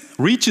this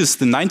reaches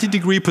the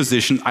 90-degree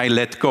position, I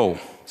let go.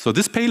 So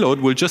this payload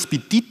will just be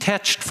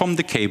detached from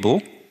the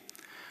cable,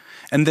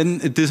 and then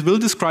this will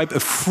describe a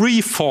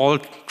free fall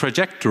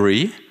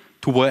trajectory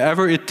to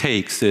wherever it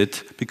takes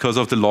it because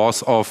of the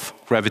laws of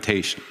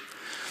gravitation.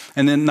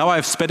 And then now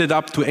I've sped it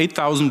up to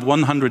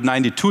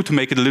 8,192 to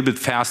make it a little bit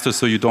faster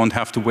so you don't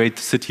have to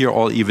sit here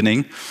all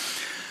evening.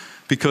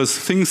 Because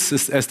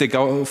things, as they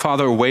go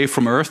farther away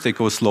from Earth, they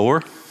go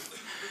slower.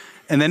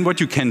 And then what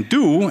you can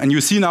do, and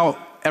you see now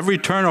every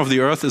turn of the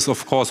Earth is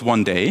of course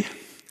 1 day,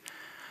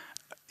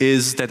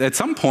 is that at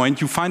some point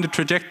you find a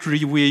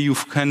trajectory where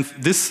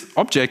this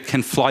object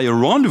can fly a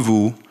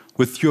rendezvous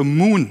with your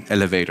moon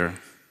elevator.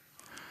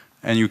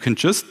 And you can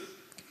just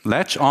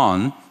latch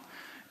on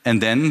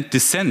and then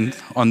descend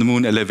on the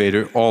moon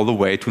elevator all the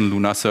way to the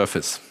lunar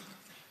surface.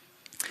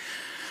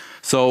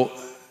 So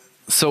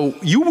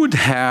you would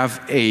have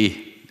a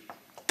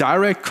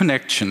direct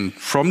connection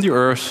from the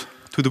Earth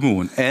to the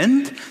moon,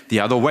 and the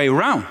other way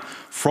around.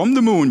 From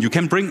the moon you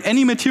can bring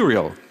any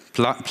material,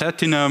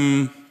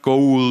 platinum,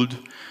 gold,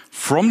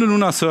 from the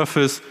lunar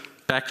surface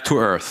back to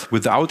Earth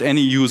without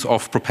any use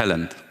of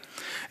propellant.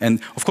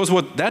 And of course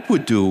what that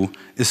would do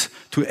is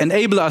to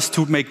enable us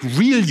to make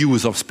real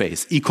use of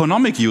space,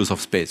 economic use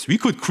of space. We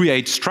could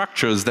create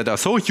structures that are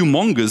so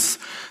humongous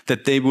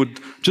that they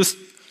would just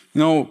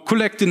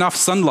collect enough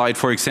sunlight,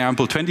 for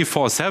example,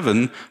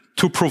 24/7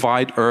 to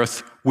provide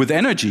Earth with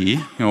energy.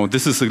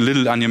 This is a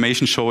little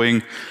animation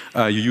showing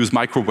you use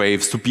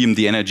microwaves to beam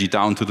the energy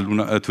down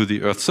to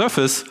the Earth's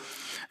surface.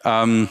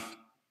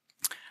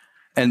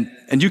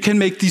 And you can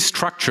make these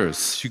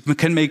structures, you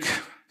can make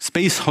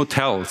space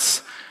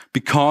hotels,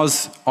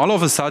 because all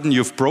of a sudden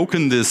you've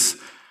broken this,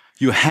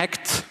 you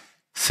hacked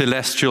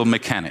celestial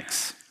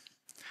mechanics.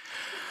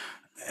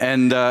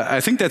 And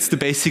I think that's the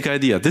basic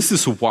idea. This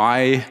is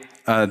why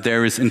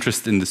there is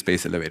interest in the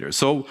space elevator.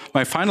 So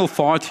my final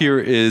thought here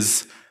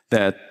is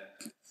that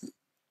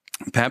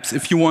perhaps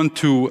if you want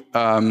to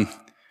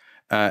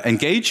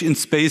engage in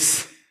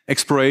space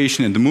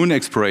exploration and the moon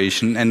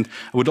exploration, and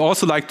I would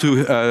also like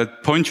to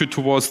point you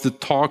towards the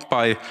talk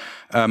by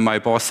my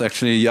boss,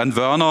 actually, Jan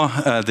Werner,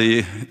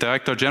 the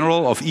Director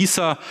General of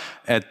ESA,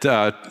 at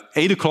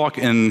 8 o'clock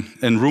in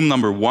room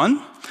number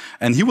 1.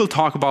 And he will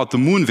talk about the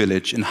Moon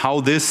Village and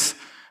how this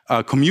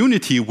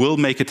community will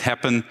make it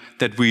happen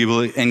that we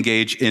will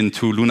engage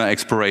into lunar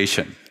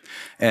exploration.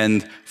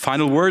 And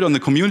final word on the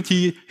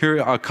community,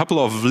 here are a couple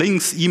of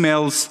links,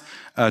 emails,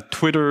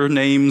 Twitter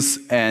names,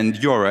 and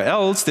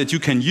URLs that you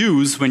can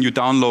use when you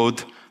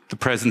download the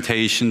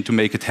presentation to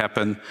make it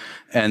happen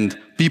and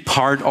be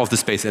part of the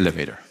space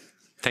elevator.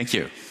 Thank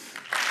you.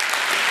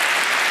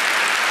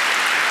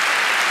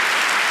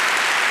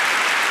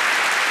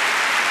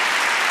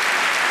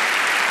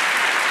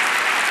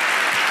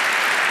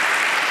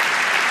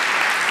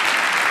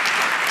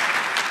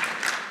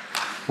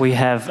 We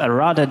have a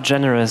rather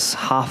generous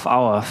half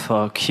hour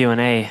for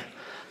Q&A,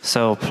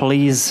 so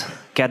please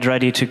get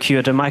ready to queue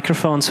at the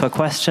microphones for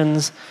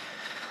questions.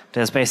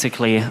 There's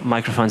basically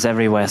microphones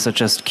everywhere, so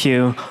just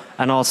queue.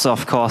 And also,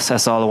 of course,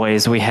 as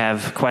always, we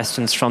have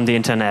questions from the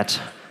internet.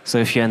 So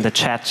if you're in the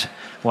chat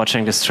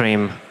watching the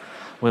stream,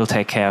 we'll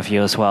take care of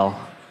you as well.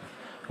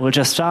 We'll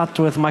just start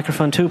with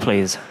microphone 2,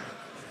 please.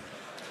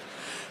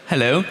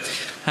 Hello.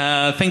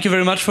 Thank you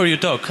very much for your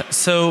talk.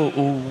 So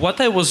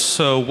what I was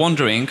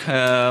wondering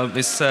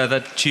is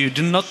that you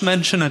did not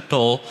mention at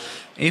all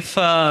if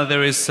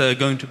there is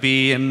going to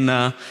be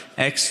an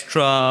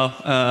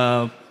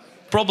extra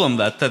problem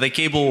that the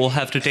cable will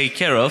have to take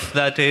care of,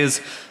 that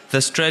is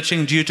the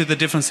stretching due to the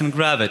difference in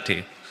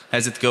gravity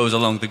as it goes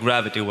along the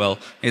gravity well.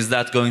 Is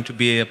that going to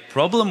be a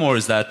problem, or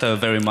is that a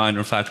very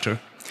minor factor?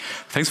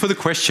 Thanks for the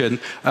question.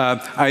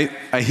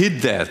 I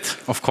hid that,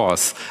 of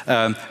course.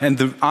 And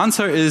the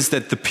answer is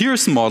that the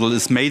Pearson model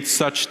is made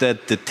such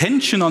that the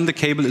tension on the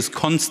cable is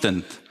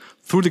constant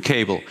through the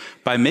cable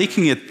by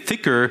making it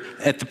thicker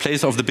at the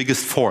place of the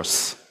biggest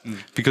force.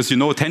 Because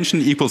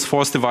tension equals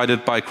force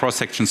divided by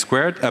cross-section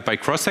squared, by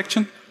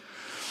cross-section.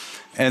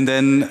 And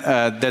then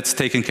that's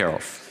taken care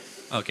of.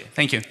 Okay,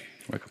 thank you.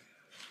 Welcome.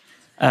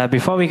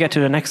 Before we get to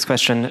the next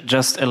question,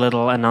 just a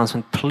little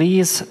announcement.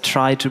 Please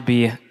try to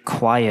be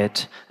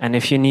quiet. And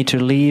if you need to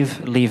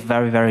leave, leave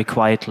very, very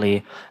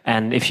quietly.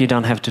 And if you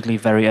don't have to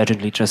leave very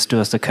urgently, just do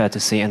us the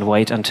courtesy and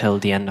wait until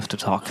the end of the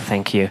talk.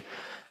 Thank you.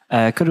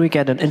 Could we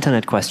get an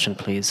internet question,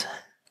 please?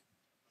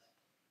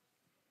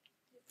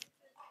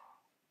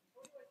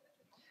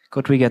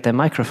 Could we get the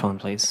microphone,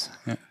 please?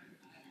 Yeah.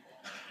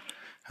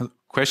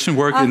 Question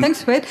work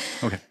Thanks, Wade.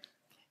 Okay.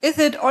 Is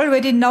it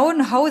already known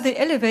how the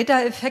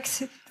elevator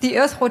affects the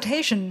Earth's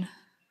rotation?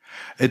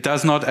 It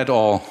does not at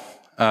all.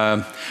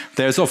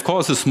 There's, of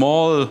course, a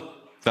small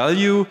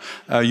value.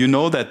 You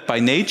know that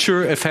by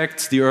nature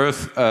effects, the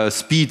Earth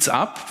speeds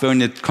up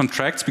when it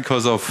contracts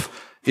because of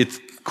it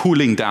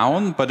cooling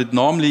down, but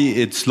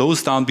normally it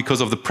slows down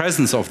because of the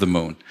presence of the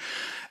moon.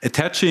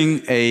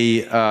 Attaching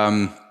a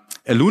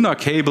lunar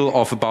cable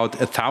of about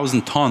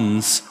 1,000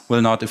 tons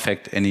will not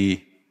affect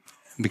any,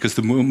 because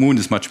the moon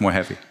is much more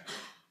heavy.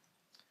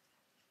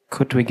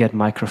 Could we get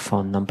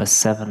microphone number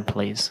 7,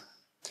 please?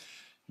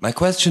 My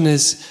question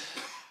is,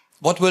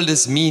 what will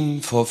this mean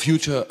for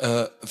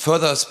future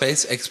further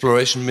space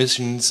exploration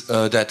missions?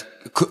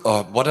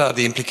 What are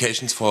the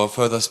implications for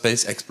further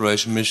space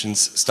exploration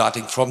missions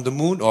starting from the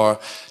moon? Or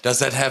does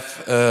that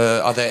have?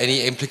 Are there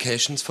any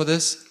implications for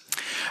this?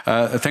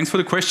 Thanks for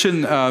the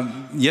question.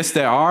 Yes,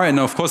 there are, and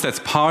of course that's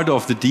part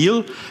of the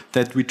deal,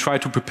 that we try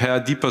to prepare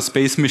deeper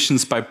space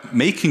missions by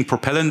making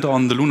propellant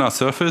on the lunar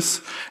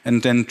surface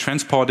and then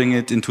transporting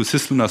it into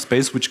cislunar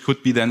space, which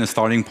could be then a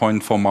starting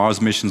point for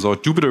Mars missions or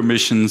Jupiter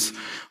missions,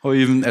 or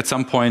even at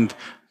some point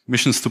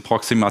missions to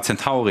Proxima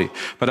Centauri.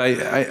 But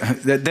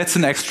that's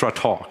an extra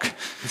talk.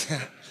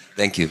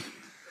 Thank you.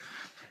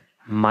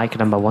 Mic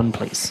number 1,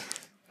 please.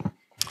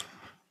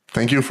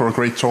 Thank you for a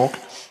great talk.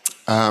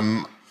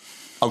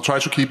 I'll try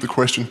to keep the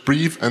question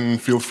brief, and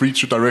feel free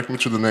to direct me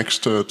to the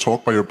next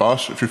talk by your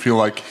boss if you feel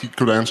like he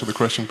could answer the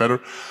question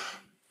better.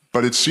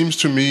 But it seems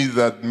to me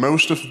that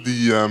most of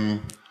the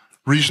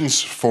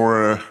reasons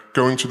for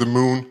going to the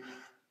moon,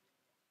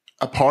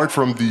 apart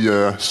from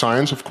the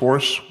science, of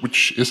course,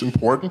 which is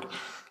important,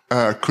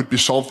 could be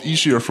solved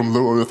easier from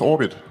low Earth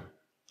orbit.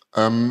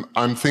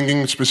 I'm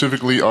thinking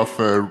specifically of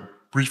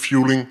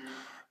refueling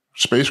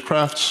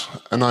spacecrafts,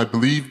 and I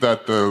believe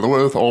that the low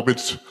Earth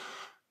orbit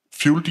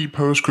fuel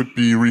depots could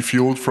be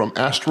refueled from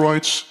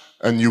asteroids,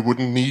 and you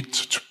wouldn't need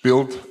to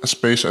build a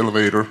space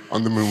elevator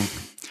on the moon.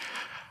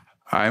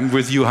 I'm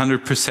with you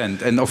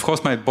 100%. And of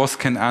course, my boss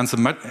can answer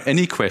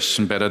any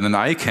question better than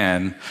I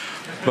can.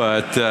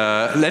 But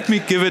let me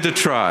give it a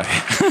try.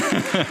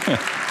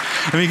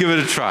 Let me give it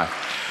a try.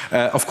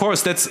 Of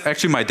course, that's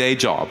actually my day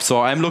job.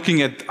 So I'm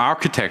looking at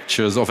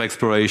architectures of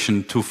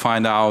exploration to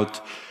find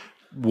out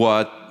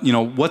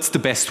what's the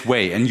best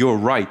way. And you're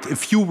right.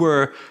 If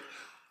your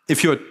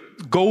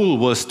goal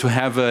was to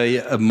have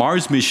a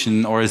Mars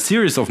mission or a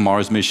series of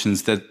Mars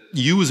missions that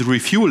use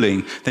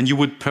refueling, then you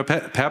would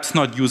perhaps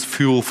not use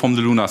fuel from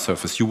the lunar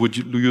surface. You would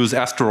use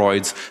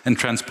asteroids and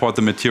transport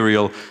the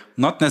material,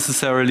 not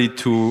necessarily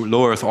to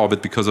low Earth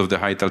orbit because of the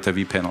high delta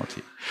V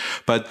penalty.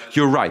 But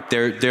you're right,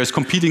 there's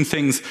competing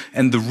things,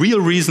 and the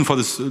real reason for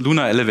this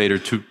lunar elevator,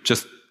 to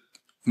just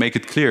make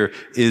it clear,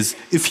 is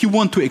if you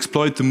want to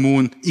exploit the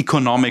moon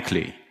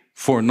economically,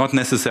 for not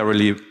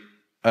necessarily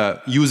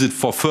use it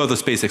for further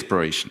space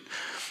exploration,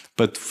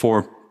 but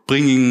for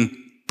bringing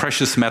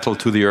precious metal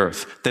to the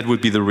Earth. That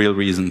would be the real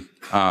reason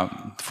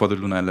for the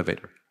lunar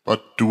elevator.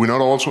 But do we not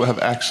also have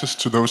access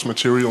to those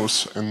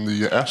materials in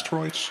the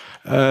asteroids?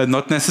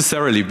 Not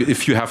necessarily.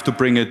 If you have to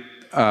bring it,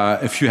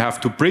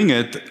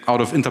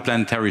 out of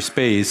interplanetary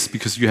space,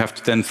 because you have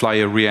to then fly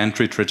a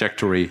re-entry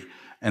trajectory,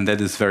 and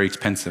that is very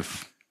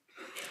expensive.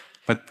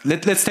 But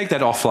let's take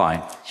that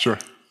offline. Sure.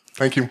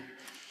 Thank you.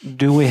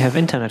 Do we have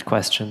internet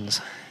questions?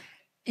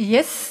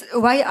 Yes,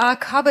 why are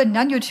carbon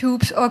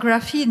nanotubes or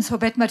graphene so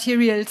bad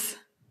materials?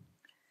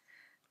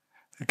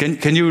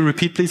 Can you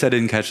repeat, please? I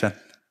didn't catch that.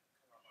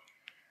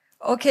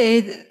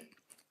 Okay,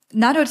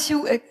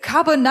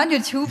 carbon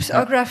nanotubes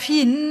or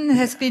graphene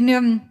has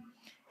been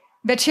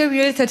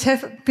materials that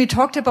have been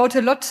talked about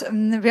a lot.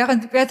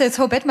 Were they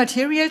so bad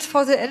materials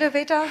for the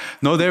elevator?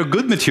 No, they're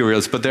good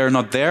materials, but they're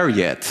not there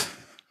yet.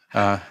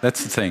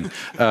 That's the thing.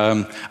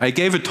 I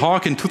gave a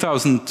talk in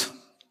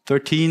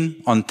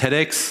 2013 on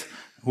TEDx.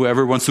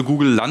 Whoever wants to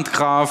Google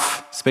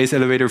Landgraf space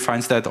elevator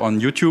finds that on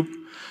YouTube.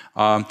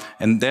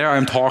 And there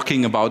I'm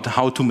talking about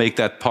how to make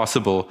that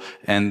possible.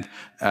 And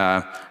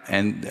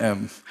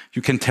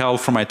you can tell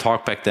from my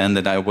talk back then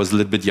that I was a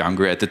little bit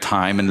younger at the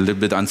time and a little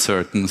bit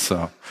uncertain.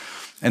 So,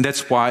 and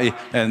that's why,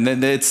 and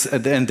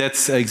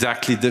that's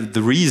exactly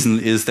the reason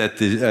is that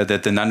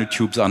the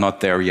nanotubes are not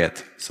there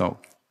yet. So,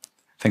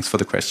 thanks for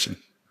the question.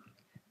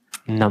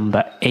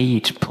 Number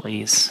 8,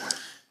 please.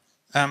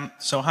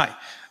 So hi,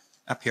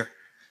 up here.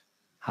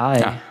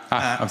 Hi.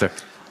 Up there.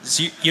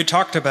 So you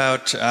talked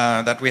about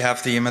that we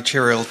have the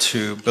material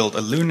to build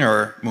a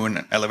lunar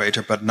moon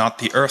elevator, but not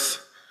the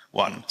Earth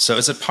one. So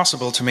is it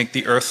possible to make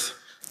the Earth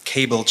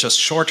cable just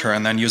shorter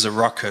and then use a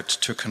rocket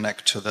to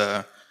connect to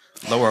the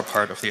lower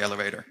part of the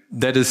elevator?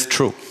 That is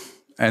true.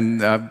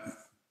 And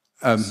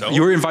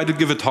you're invited to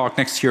give a talk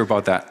next year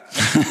about that.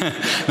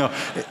 No,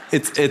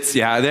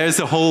 there's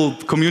a whole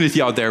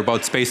community out there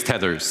about space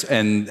tethers,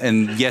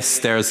 and yes,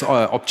 there's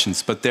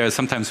options, but they're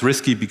sometimes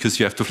risky because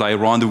you have to fly a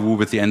rendezvous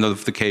with the end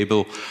of the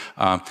cable.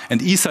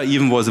 And ESA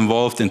even was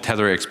involved in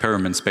tether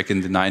experiments back in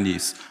the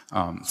 90s.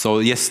 So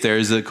yes, there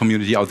is a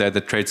community out there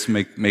that tries to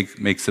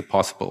makes it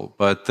possible.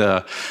 But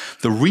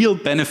the real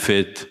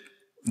benefit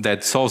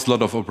that solves a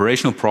lot of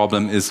operational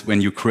problem is when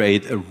you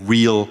create a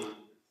real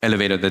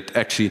elevator that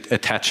actually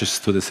attaches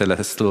to the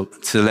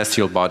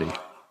celestial body.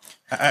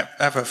 I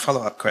have a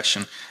follow-up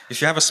question.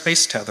 If you have a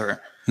space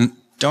tether,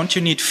 don't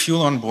you need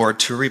fuel on board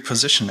to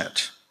reposition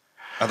it?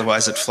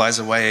 Otherwise it flies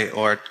away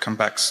or it comes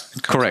back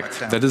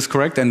down. That is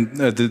correct.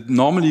 And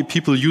normally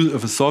people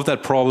solve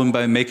that problem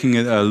by making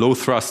a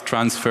low-thrust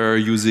transfer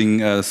using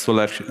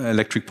solar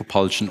electric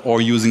propulsion, or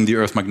using the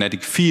Earth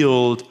magnetic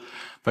field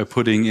by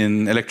putting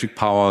in electric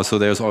power. So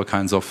there's all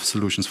kinds of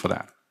solutions for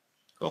that.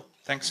 Cool,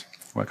 thanks.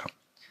 Welcome.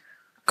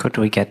 Could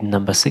we get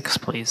number 6,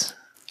 please?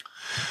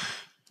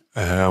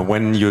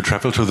 When you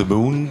travel to the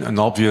moon, an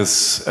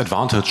obvious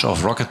advantage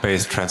of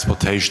rocket-based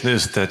transportation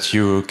is that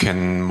you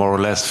can more or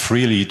less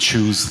freely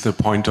choose the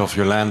point of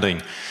your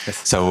landing.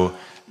 Yes. So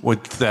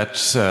would that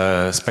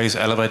space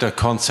elevator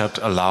concept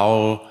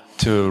allow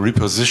to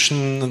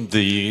reposition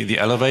the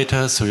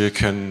elevator so you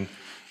can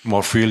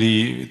more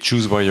freely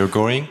choose where you're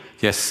going?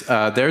 Yes,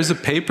 there is a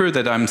paper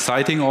that I'm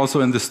citing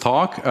also in this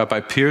talk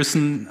by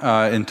Pearson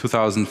in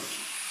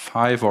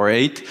 2005 or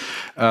 8,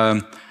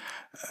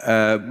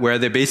 where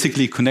they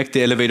basically connect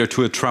the elevator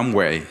to a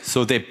tramway.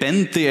 So they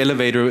bend the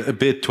elevator a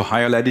bit to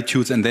higher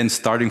latitudes, and then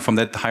starting from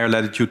that higher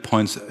latitude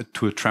points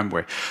to a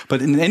tramway.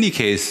 But in any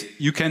case,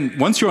 you can,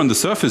 once you're on the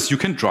surface, you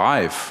can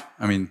drive.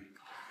 I mean,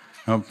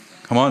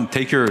 come on,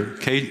 take your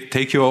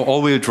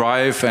all-wheel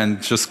drive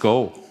and just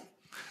go.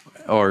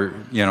 Or,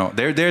 you know,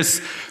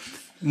 there's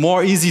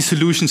more easy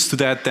solutions to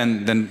that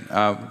than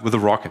with a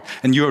rocket.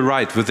 And you're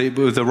right, with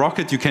the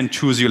rocket you can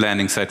choose your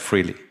landing site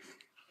freely.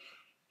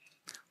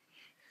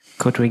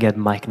 Could we get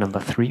mic number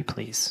 3,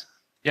 please?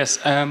 Yes,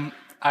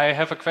 I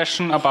have a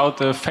question about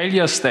the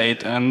failure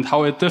state and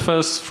how it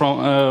differs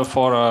from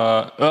for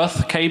a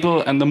Earth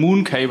cable and the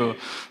Moon cable.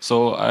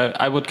 So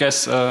I would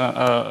guess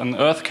an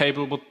Earth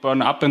cable would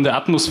burn up in the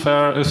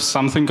atmosphere if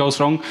something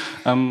goes wrong.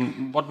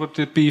 What would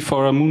it be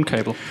for a Moon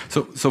cable?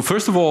 So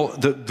first of all,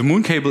 the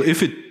Moon cable,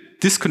 if it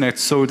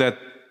disconnects so that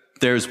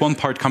there's one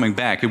part coming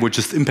back, it would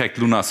just impact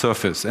lunar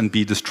surface and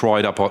be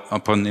destroyed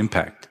upon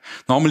impact.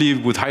 Normally,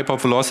 with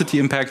hypervelocity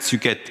impacts, you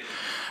get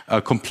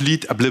a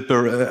complete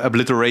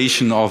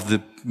obliteration of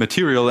the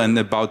material, and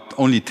about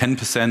only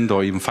 10%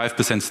 or even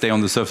 5% stay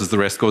on the surface. The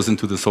rest goes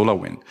into the solar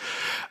wind.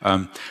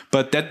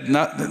 But that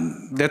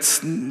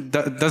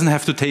doesn't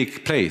have to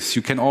take place.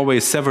 You can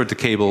always sever the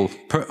cable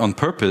on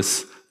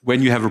purpose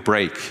when you have a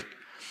break.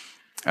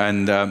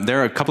 And there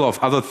are a couple of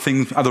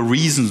other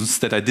reasons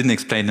that I didn't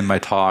explain in my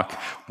talk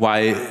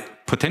why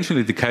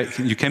potentially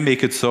you can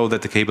make it so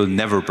that the cable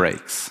never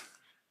breaks.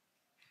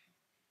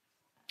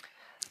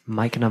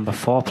 Mic number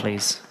 4,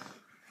 please.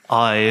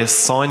 I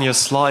saw in your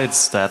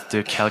slides that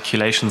the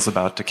calculations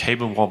about the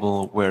cable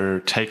wobble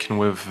were taken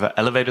with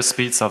elevator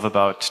speeds of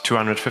about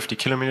 250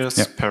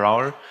 kilometers per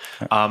hour.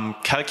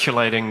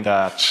 Calculating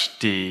that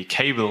the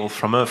cable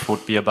from Earth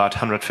would be about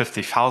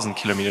 150,000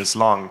 kilometers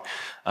long,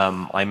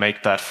 I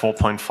make that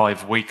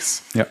 4.5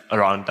 weeks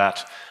around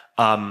that.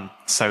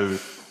 So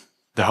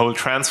the whole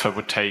transfer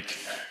would take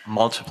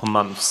multiple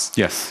months.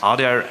 Yes. Are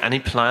there any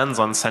plans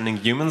on sending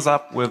humans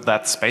up with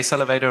that space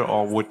elevator,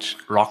 or would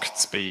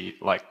rockets be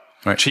like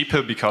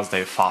cheaper because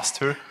they're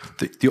faster?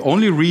 The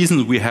only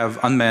reason we have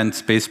unmanned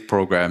space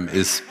program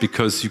is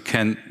because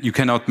you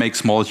cannot make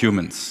small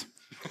humans.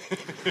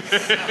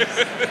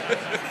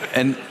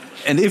 and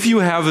if you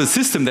have a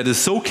system that is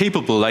so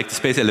capable like the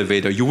space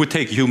elevator, you would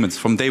take humans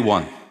from day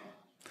one.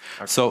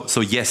 Okay.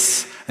 So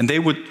yes, and they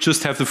would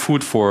just have the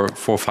food for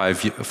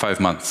 5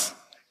 months.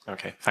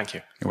 Okay, thank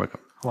you. You're welcome.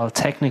 Well,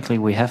 technically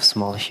we have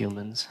small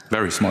humans.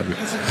 Very small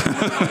humans.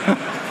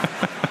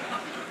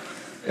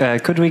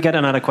 Could we get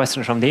another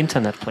question from the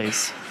internet,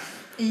 please?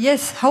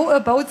 Yes, how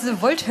about the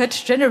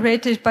voltage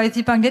generated by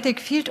the magnetic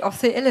field of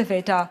the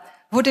elevator?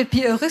 Would it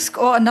be a risk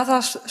or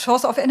another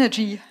source of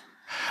energy?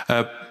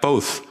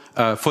 Both.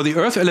 For the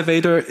Earth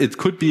elevator, it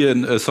could be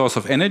a source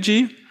of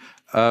energy,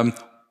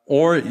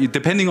 or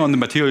depending on the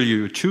material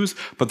you choose.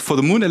 But for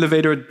the Moon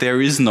elevator, there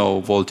is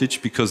no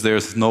voltage because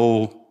there's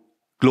no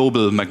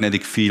global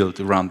magnetic field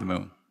around the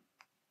Moon.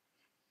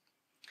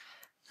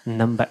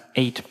 Number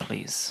 8,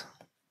 please.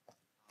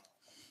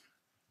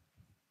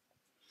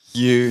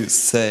 You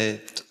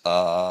said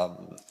a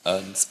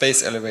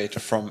space elevator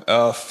from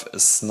Earth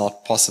is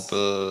not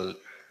possible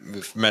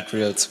with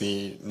materials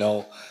we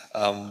know.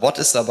 What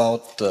is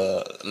about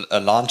a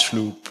launch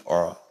loop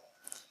or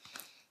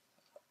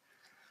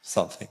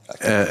something like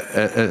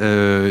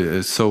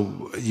that?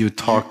 So you're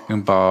talking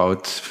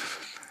about...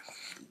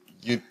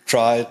 You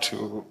try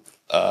to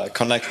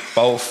connect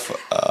both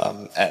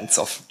ends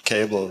of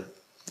cable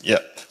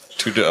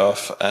to the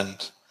Earth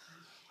and...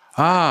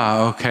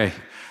 okay.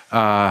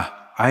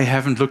 I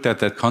haven't looked at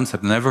that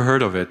concept, never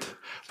heard of it.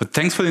 But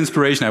thanks for the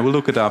inspiration, I will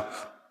look it up.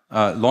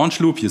 Launch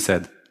loop, you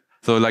said.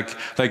 So like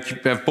you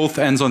have both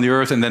ends on the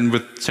Earth, and then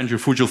with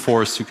centrifugal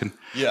force you can...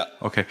 Yeah.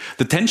 Okay.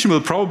 The tension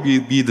will probably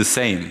be the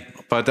same,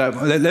 but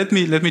let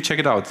me check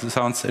it out. It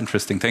sounds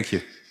interesting. Thank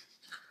you.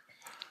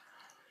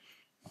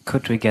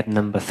 Could we get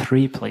number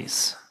 3,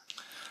 please?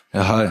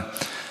 Yeah, hi.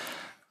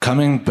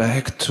 Coming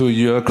back to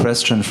your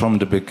question from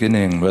the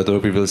beginning, whether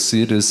we will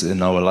see this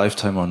in our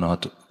lifetime or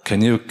not,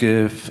 can you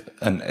give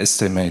an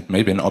estimate,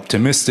 maybe an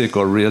optimistic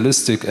or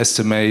realistic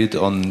estimate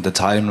on the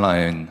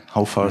timeline?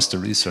 How far is the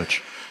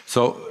research?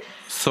 So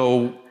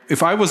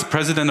if I was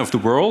president of the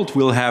world,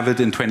 we'll have it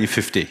in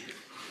 2050.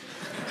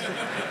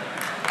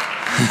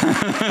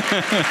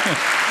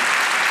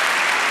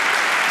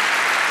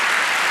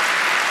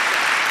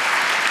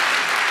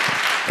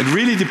 It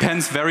really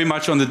depends very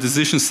much on the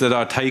decisions that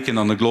are taken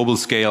on a global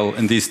scale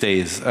in these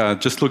days.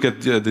 Just look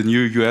at the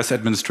new US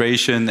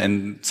administration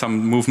and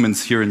some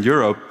movements here in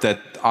Europe that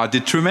are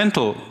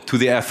detrimental to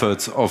the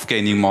efforts of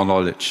gaining more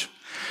knowledge.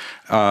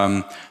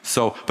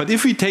 But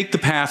if we take the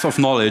path of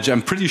knowledge,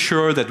 I'm pretty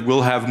sure that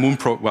we'll have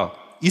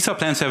ESA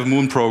plans to have a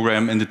moon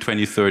program in the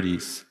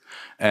 2030s.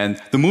 And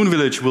the moon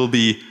village will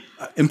be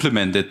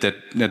implemented, that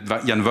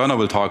Jan Werner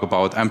will talk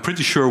about, I'm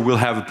pretty sure we'll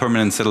have a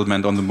permanent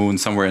settlement on the moon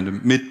somewhere in the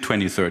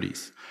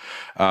mid-2030s.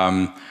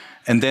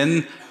 And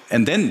then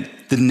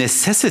the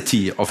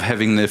necessity of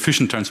having an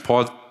efficient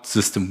transport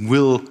system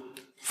will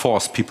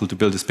force people to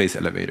build a space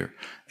elevator.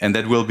 And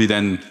that will be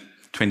then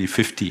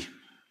 2050.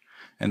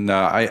 And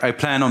I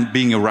plan on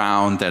being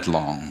around that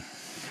long.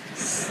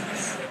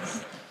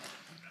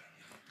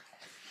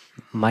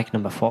 Mic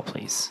number 4,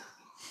 please.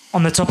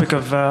 On the topic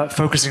of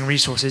focusing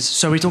resources,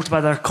 so we talked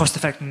about the cost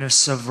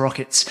effectiveness of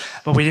rockets,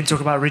 but we didn't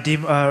talk about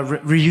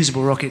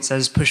reusable rockets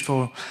as pushed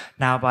for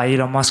now by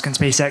Elon Musk and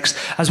SpaceX.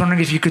 I was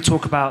wondering if you could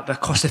talk about the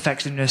cost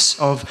effectiveness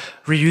of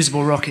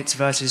reusable rockets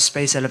versus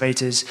space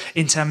elevators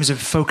in terms of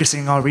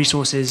focusing our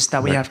resources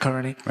that we have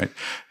currently. Right.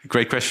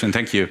 Great question.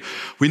 Thank you.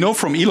 We know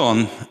from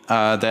Elon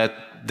that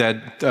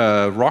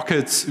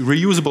rockets,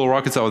 reusable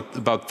rockets, are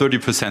about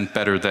 30%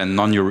 better than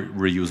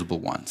non-reusable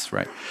ones,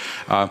 right?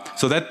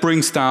 So that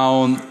brings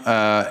down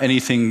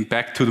anything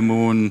back to the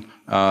moon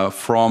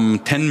from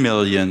 10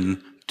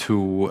 million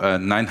to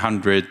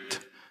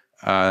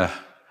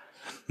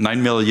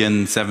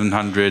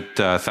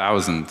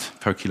 9,700,000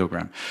 per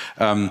kilogram.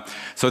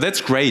 So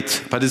that's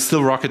great, but it's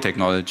still rocket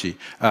technology.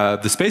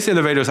 The space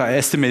elevators are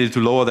estimated to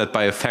lower that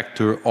by a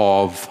factor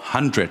of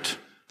 100.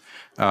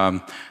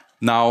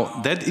 Now,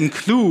 that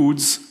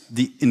includes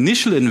the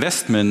initial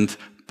investment,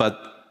 but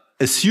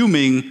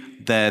assuming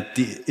that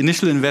the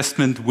initial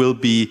investment will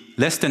be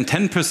less than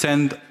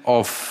 10%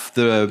 of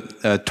the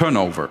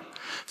turnover.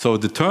 So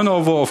the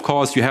turnover, of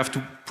course, you have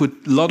to put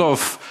a lot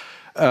of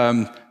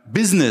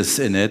business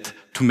in it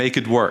to make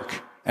it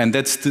work. And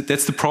that's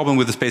the problem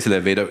with the space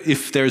elevator.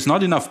 If there's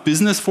not enough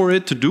business for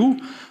it to do,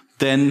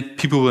 then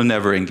people will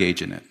never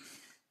engage in it.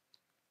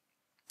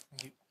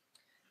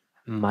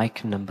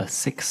 Mic number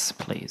 6,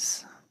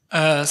 please.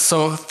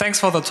 So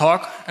thanks for the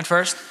talk at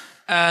first.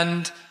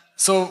 And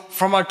so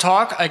from our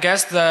talk, I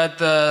guess that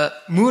the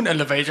moon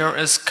elevator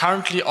is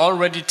currently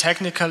already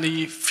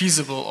technically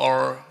feasible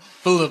or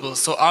buildable.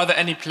 So are there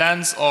any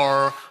plans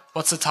or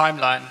what's the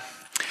timeline?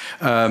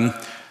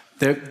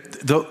 The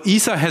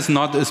ESA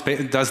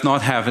does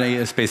not have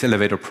a space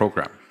elevator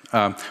program.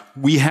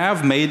 We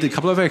have made a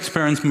couple of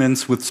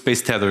experiments with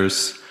space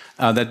tethers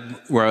that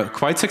were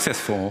quite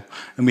successful,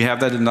 and we have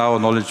that in our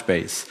knowledge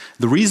base.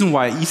 The reason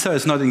why ESA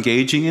is not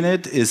engaging in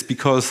it is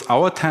because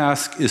our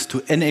task is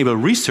to enable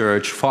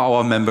research for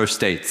our member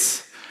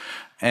states.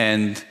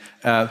 And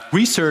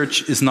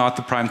research is not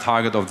the prime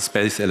target of the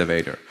space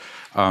elevator.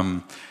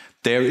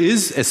 There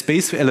is a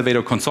space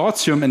elevator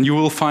consortium, and you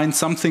will find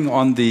something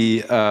on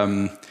the,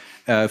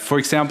 for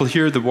example,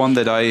 here, the one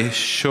that I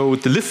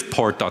showed, the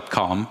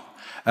liftport.com.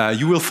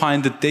 You will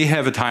find that they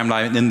have a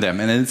timeline in them,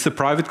 and it's a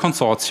private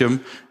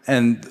consortium,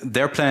 and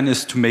their plan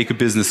is to make a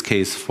business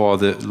case for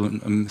the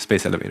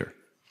space elevator.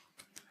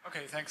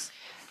 Okay, thanks.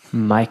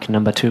 Mic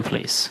number 2,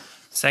 please.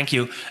 Thank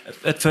you.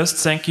 At first,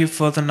 thank you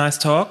for the nice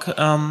talk.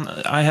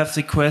 I have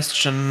the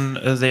question,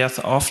 there's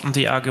often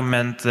the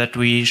argument that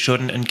we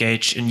shouldn't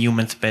engage in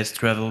human space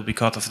travel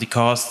because of the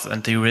costs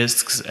and the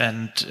risks,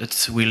 and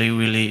it's really,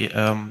 really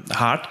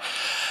hard.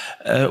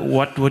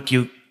 What would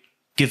you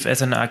give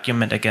as an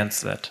argument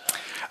against that?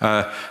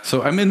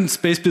 So I'm in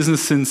space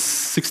business since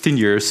 16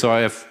 years, so I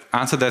have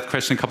answered that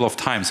question a couple of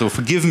times. So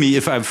forgive me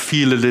if I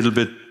feel a little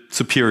bit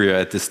superior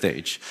at this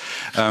stage.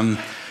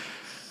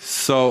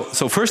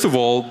 So first of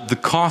all, the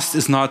cost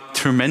is not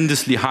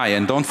tremendously high.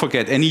 And don't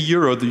forget, any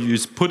euro that you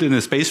put in a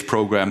space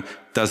program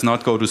does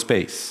not go to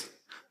space.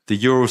 The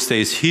euro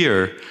stays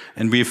here,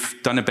 and we've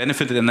done a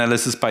benefit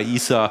analysis by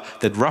ESA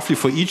that roughly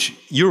for each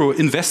euro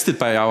invested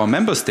by our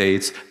member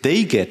states,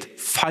 they get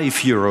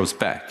 5 euros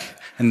back.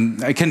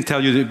 And I can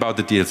tell you about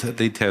the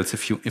details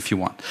if you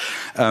want.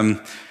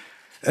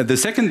 The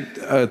second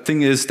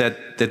thing is that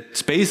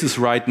space is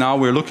right now,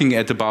 we're looking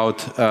at about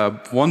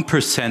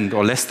 1%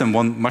 or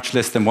much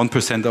less than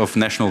 1% of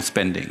national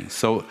spending.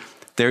 So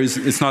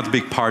it's not a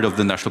big part of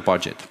the national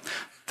budget.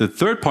 The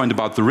third point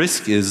about the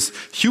risk is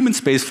human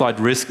spaceflight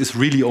risk is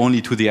really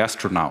only to the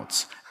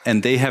astronauts.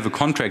 And they have a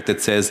contract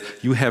that says,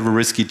 you have a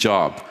risky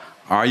job.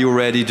 Are you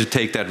ready to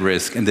take that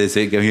risk? And they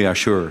say, yeah,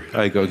 sure.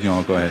 I go,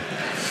 go ahead.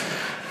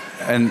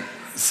 And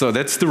so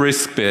that's the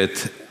risk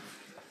bit.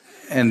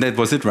 And that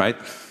was it, right?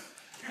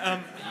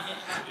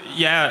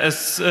 Yeah,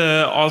 it's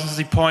also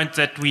the point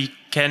that we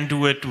can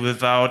do it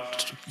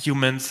without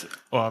humans,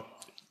 or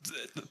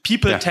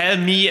people tell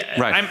me,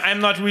 right. I'm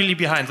not really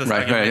behind this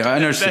argument. Right, I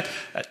understand.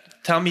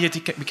 Tell me that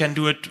we can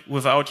do it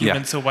without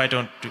humans, so why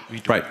don't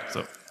we do it?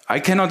 So. I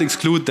cannot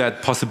exclude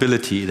that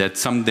possibility that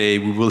someday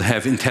we will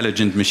have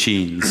intelligent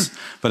machines.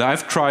 But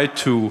I've tried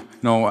to,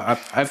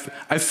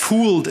 I've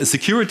fooled a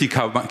security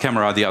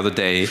camera the other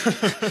day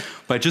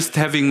by just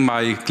having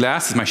my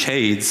glasses, my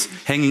shades,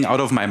 hanging out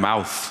of my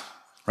mouth.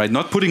 Right?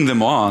 Not putting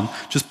them on,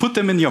 just put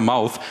them in your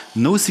mouth.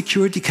 No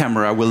security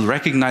camera will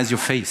recognize your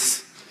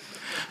face.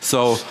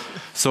 So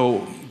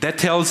that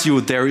tells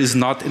you there is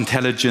not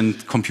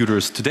intelligent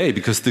computers today,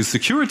 because the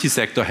security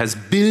sector has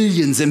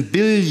billions and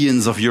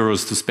billions of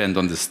euros to spend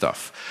on this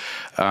stuff.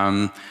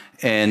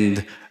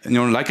 And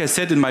like I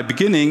said in my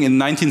beginning, in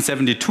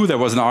 1972 there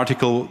was an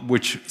article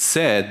which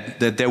said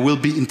that there will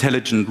be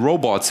intelligent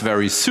robots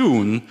very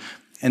soon,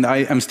 and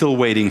I'm still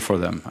waiting for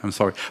them. I'm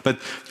sorry, but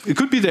it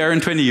could be there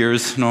in 20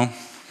 years. No,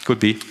 could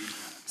be.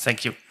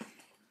 Thank you.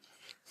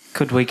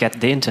 Could we get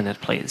the internet,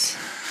 please?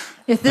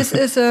 Yes, this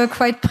is a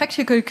quite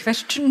practical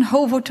question.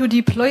 How would you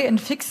deploy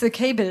and fix the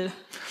cable?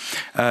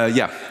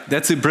 Yeah,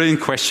 that's a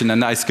brilliant question,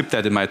 and I skipped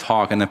that in my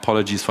talk, and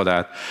apologies for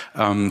that.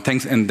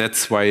 Thanks, and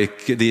that's why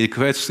the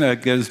question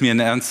gives me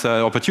an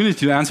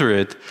opportunity to answer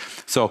it.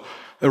 So,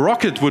 a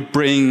rocket would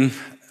bring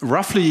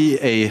roughly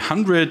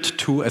 100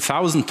 to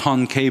 1,000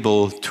 ton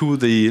cable to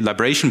the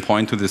libration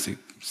point, to this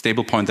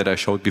stable point that I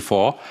showed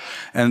before,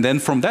 and then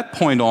from that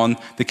point on,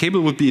 the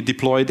cable would be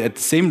deployed at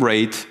the same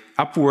rate,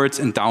 upwards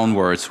and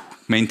downwards,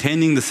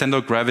 maintaining the center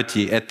of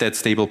gravity at that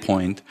stable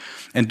point,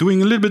 and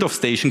doing a little bit of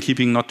station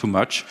keeping, not too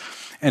much.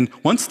 And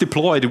once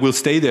deployed, it will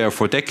stay there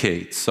for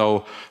decades.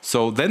 So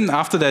then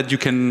after that, you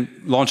can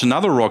launch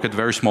another rocket,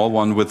 very small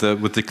one, with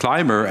the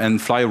climber and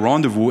fly a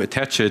rendezvous,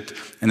 attach it,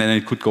 and then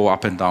it could go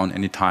up and down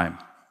anytime.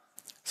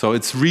 So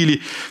it's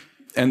really,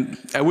 and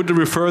I would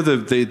refer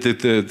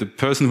the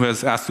person who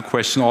has asked the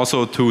question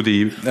also to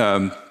the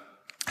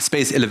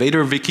Space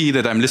Elevator Wiki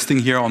that I'm listing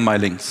here on my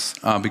links,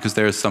 because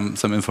there is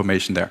some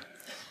information there.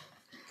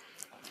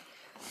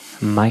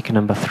 Mic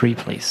number 3,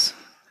 please.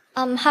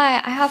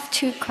 Hi, I have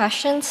 2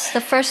 questions.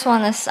 The first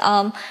one is,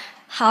 how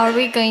are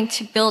we going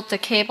to build the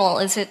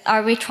cable?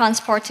 Are we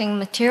transporting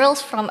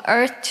materials from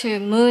Earth to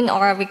Moon,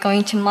 or are we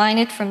going to mine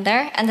it from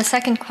there? And the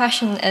second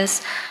question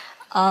is,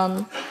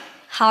 how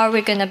are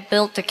we going to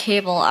build the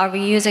cable? Are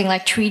we using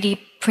like 3D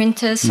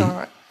printers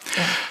or?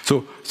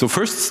 Yeah. So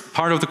first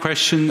part of the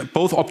question,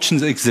 both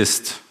options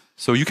exist.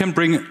 So you can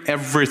bring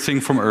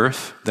everything from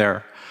Earth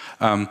there.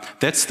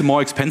 That's the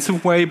more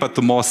expensive way, but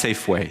the more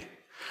safe way.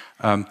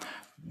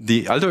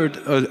 The other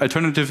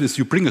alternative is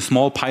you bring a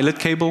small pilot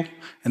cable,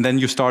 and then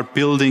you start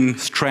building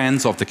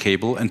strands of the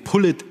cable and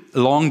pull it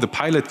along the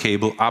pilot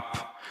cable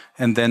up,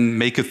 and then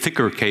make a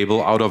thicker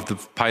cable out of the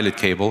pilot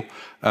cable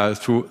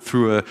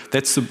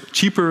that's a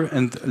cheaper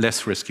and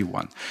less risky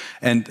one.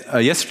 And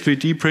yes,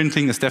 3D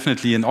printing is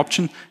definitely an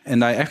option,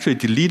 and I actually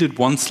deleted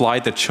one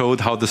slide that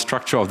showed how the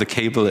structure of the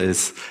cable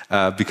is,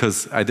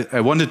 because I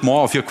wanted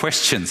more of your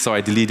questions, so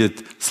I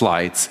deleted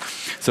slides.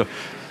 So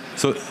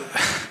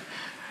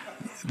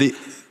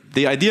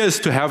the idea is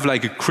to have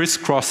like a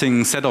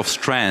crisscrossing set of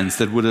strands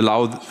that would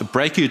allow a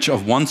breakage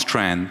of one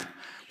strand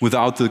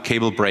without the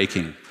cable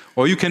breaking.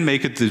 Or you can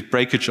make it the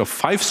breakage of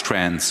 5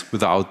 strands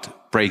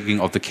without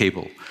breaking of the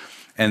cable.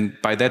 And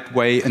by that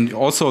way, and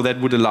also that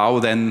would allow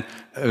then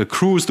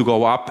crews to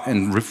go up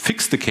and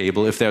fix the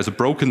cable. If there's a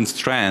broken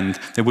strand,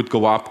 they would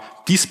go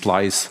up,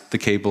 desplice the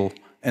cable,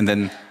 and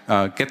then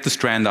get the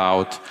strand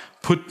out,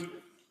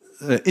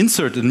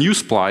 insert a new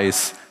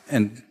splice,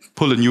 and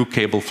pull a new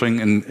cable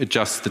thing and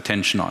adjust the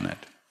tension on it.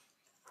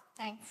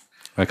 Thanks.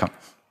 Welcome.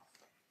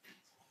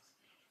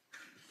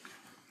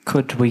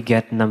 Could we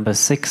get number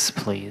 6,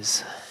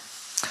 please?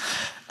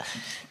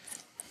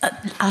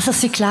 Arthur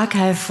C. Clarke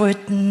have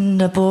written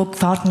the book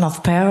Fountain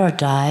of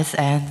Paradise,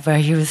 and where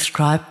he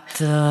described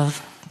the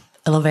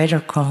elevator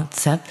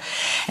concept.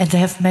 And they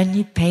have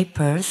many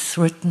papers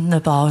written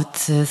about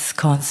this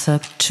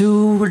concept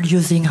too,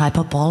 using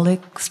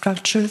hyperbolic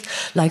structures,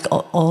 like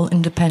all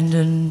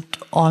independent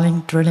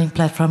all-in drilling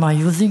platforms are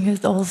using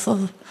it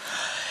also.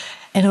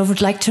 And I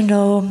would like to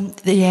know,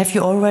 have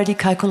you already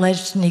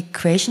calculated an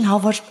equation? How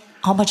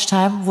much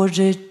time would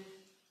it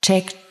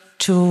take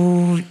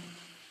to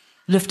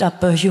lift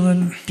up a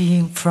human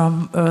being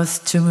from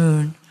Earth to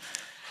Moon?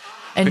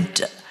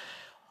 And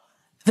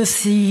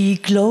with the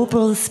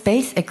global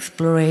space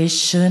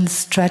exploration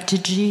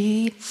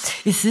strategy,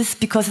 is this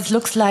because it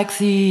looks like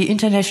the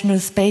International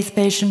Space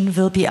Station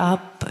will be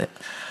up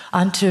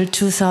until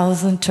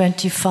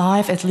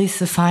 2025, at least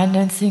the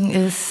financing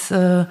is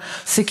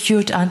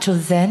secured until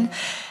then.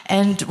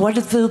 And what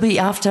it will be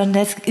after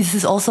next, is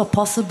it also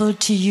possible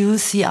to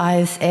use the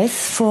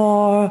ISS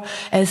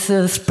as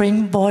a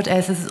springboard,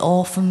 as is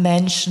often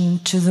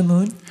mentioned, to the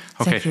Moon?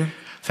 Okay. Thank you.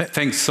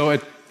 Thanks. So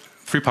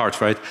 3 parts,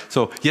 right?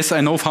 So yes,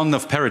 I know Fountain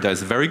of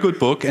Paradise, a very good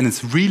book, and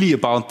it's really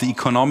about the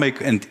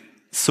economic and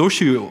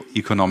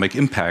socio-economic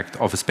impact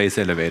of a space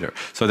elevator.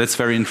 So that's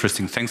very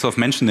interesting. Thanks for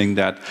mentioning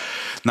that.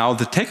 Now,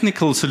 the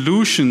technical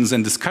solutions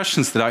and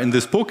discussions that are in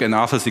this book, and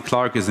Arthur C.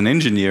 Clarke is an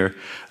engineer,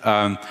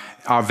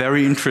 are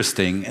very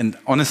interesting. And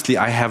honestly,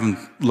 I haven't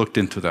looked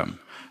into them.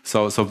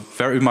 So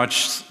very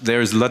much,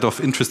 there's a lot of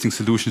interesting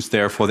solutions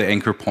there for the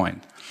anchor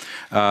point.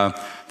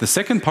 The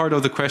second part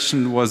of the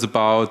question was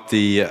about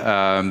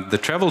the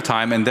travel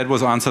time, and that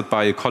was answered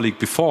by a colleague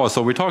before.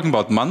 So we're talking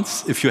about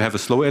months. If you have a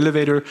slow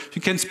elevator,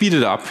 you can speed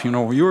it up. You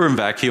know, you're in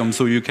vacuum,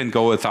 so you can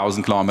go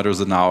 1,000 kilometers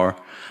an hour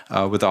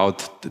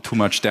without too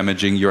much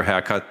damaging your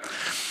haircut.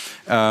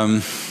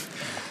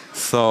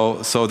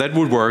 So that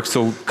would work.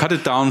 So cut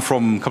it down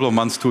from a couple of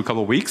months to a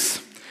couple of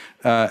weeks.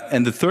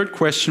 And the third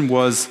question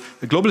was,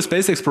 global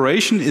space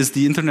exploration is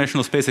the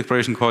International Space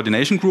Exploration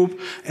Coordination Group.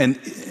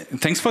 And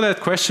thanks for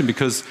that question,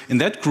 because in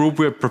that group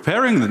we're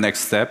preparing the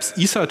next steps,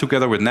 ESA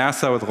together with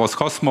NASA, with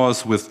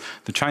Roscosmos, with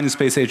the Chinese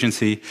Space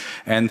Agency.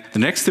 And the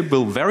next step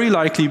will very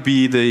likely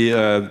be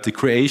the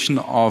creation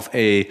of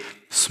a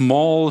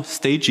small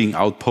staging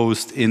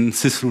outpost in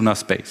cislunar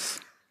space.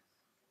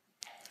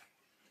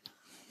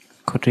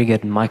 Could we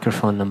get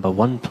microphone number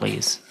 1,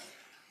 please?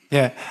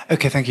 Yeah,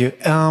 okay, thank you.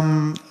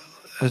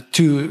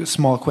 Two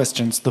small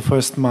questions. The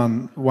first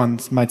one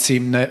might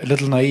seem a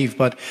little naive,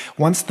 but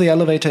once the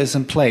elevator is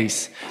in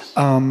place,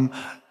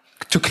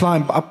 to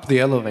climb up the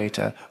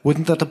elevator,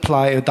 wouldn't that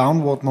apply a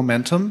downward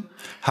momentum?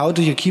 How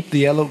do you keep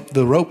the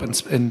rope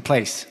in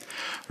place?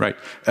 Right.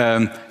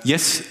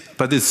 Yes,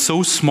 but it's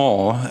so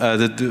small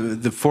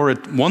that for a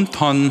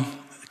 1-ton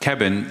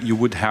cabin, you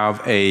would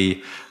have a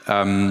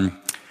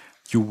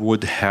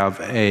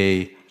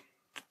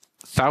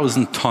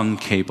 1,000-ton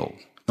cable.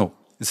 No,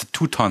 it's a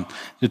 2-ton.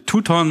 The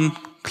 2-ton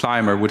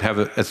climber would have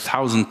a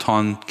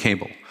 1,000-ton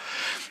cable,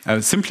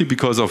 simply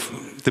because of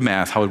the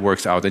math, how it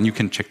works out, and you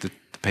can check the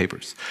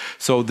papers.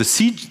 So the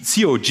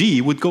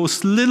COG would go a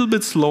little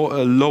bit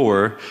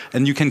lower,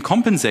 and you can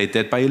compensate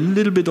that by a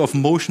little bit of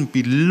motion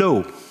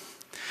below.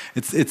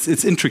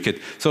 It's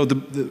intricate. So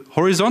the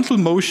horizontal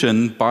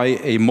motion by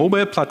a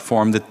mobile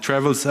platform that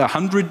travels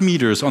 100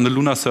 meters on the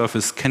lunar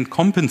surface can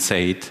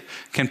compensate,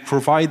 can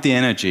provide the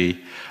energy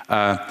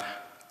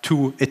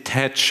to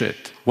attach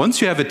it.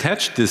 Once you have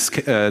attached this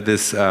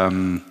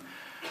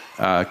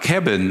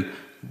cabin,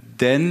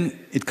 then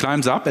it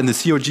climbs up and the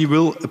COG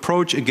will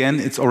approach again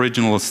its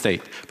original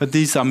state. But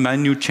these are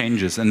minute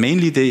changes, and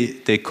mainly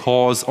they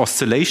cause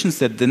oscillations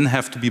that then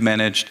have to be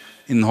managed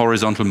in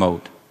horizontal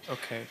mode.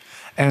 Okay.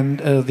 And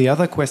the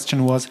other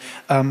question was,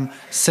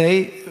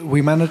 say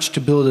we managed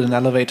to build an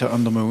elevator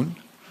on the moon,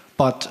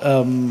 but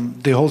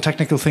the whole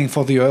technical thing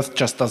for the Earth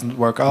just doesn't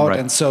work out, right.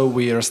 And so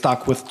we are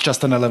stuck with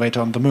just an elevator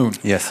on the moon.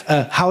 Yes.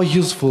 How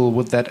useful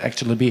would that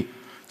actually be?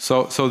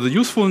 So the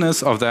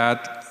usefulness of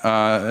that,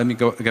 let me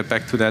get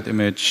back to that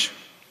image,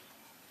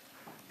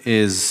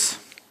 is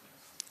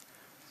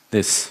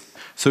this.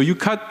 So you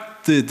cut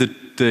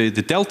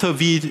the delta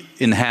V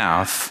in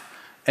half,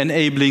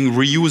 enabling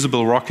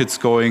reusable rockets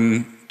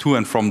going to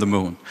and from the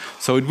moon.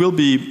 So it will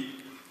be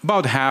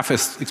about half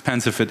as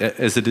expensive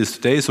as it is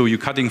today. So you're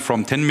cutting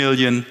from 10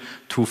 million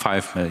to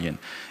 5 million.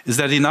 Is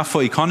that enough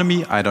for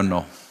economy? I don't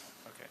know.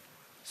 Okay.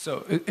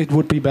 So it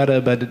would be better,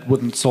 but it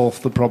wouldn't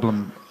solve the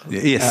problem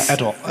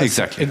at all.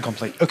 Exactly.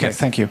 Incomplete. Okay, yes.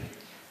 Thank you.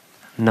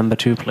 Number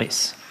 2,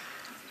 please.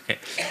 Okay.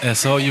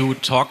 So you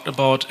talked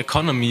about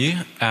economy,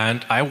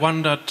 and I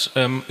wondered,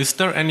 is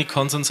there any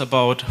concerns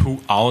about who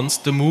owns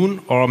the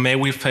moon, or may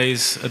we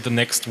face the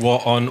next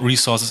war on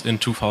resources in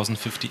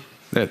 2050?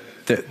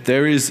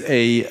 There is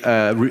a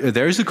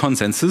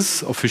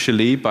consensus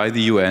officially by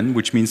the UN,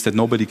 which means that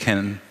no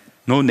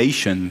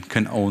nation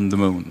can own the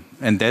moon.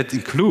 And that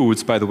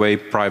includes, by the way,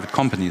 private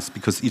companies,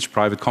 because each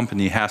private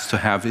company has to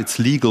have its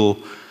legal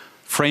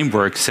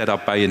framework set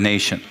up by a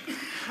nation.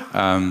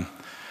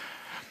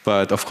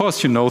 But of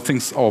course,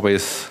 things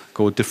always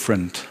go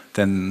different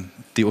than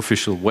the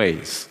official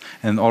ways.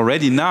 And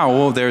already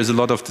now, there is a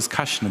lot of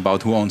discussion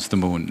about who owns the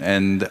moon.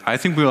 And I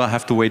think we will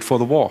have to wait for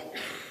the war.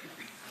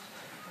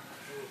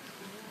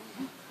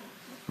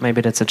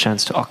 Maybe that's a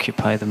chance to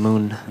occupy the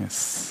moon.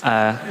 Yes.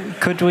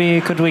 Could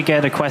we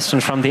get a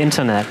question from the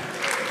internet?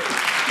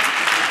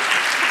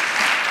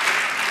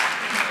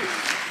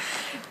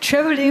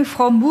 Traveling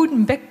from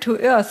moon back to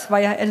Earth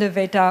via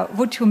elevator,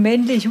 would you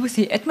mainly use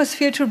the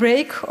atmosphere to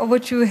brake, or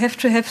would you have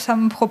to have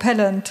some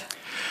propellant?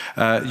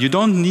 You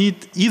don't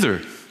need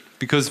either,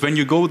 because when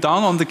you go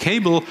down on the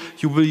cable,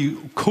 you will be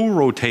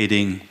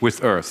co-rotating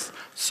with Earth.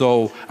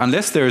 So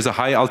unless there is a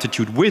high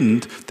altitude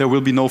wind, there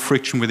will be no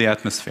friction with the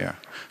atmosphere.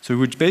 So you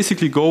would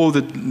basically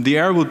the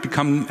air will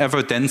become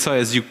ever denser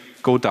as you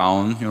go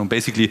down.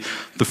 Basically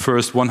the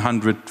first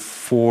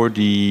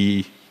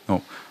 130,000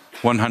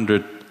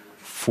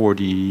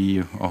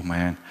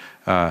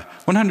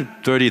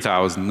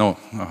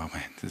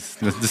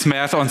 this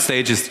math on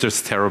stage is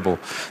just terrible.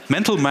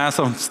 Mental math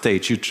on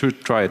stage, you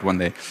should try it one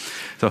day.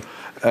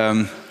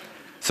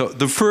 So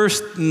the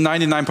first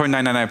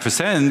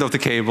 99.999% of the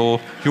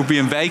cable, you'll be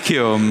in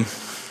vacuum,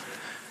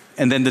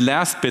 and then the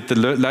last bit, the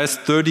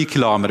last 30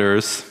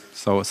 kilometers,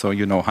 so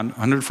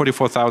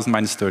 144,000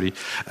 minus 30,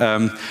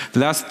 the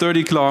last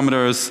 30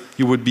 kilometers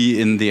you would be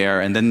in the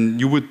air, and then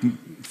you would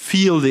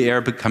feel the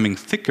air becoming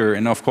thicker,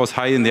 and of course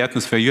high in the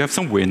atmosphere you have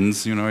some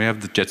winds, you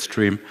have the jet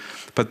stream,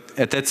 but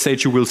at that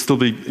stage you will still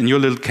be in your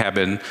little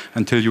cabin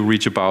until you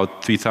reach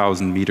about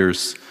 3,000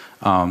 meters,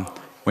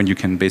 when you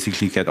can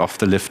basically get off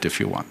the lift if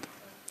you want.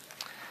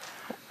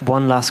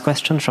 One last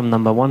question from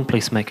number 1.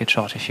 Please make it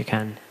short if you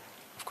can.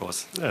 Of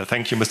course.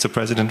 Thank you, Mr.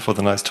 President, for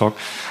the nice talk.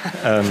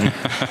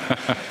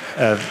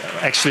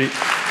 Actually,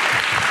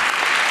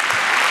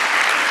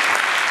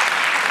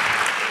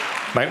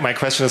 My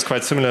question is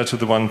quite similar to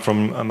the one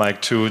from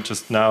Mike 2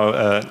 just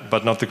now,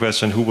 but not the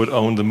question who would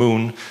own the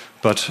moon,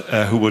 but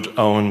who would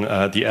own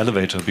the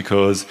elevator,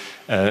 because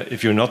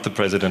if you're not the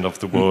president of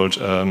the world,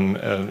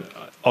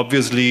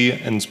 obviously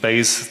in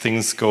space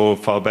things go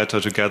far better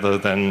together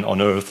than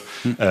on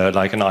Earth,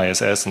 like an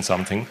ISS and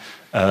something.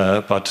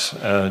 But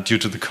due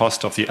to the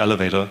cost of the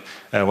elevator,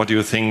 what do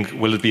you think?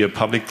 Will it be a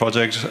public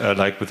project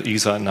like with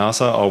ESA and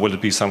NASA, or will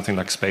it be something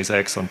like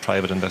SpaceX and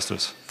private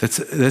investors?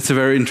 That's a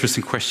very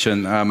interesting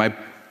question. And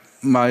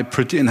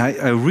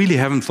I really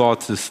haven't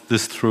thought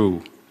this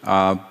through.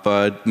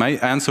 But my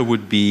answer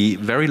would be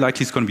very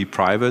likely it's going to be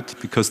private,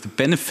 because the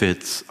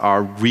benefits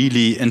are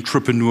really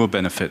entrepreneur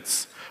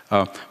benefits.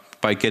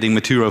 By getting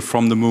material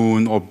from the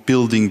moon or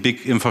building big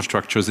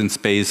infrastructures in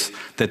space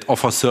that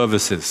offer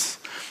services.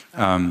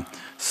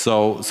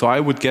 So I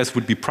would guess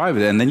would be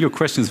private. And then your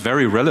question is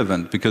very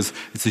relevant, because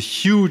it's a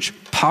huge,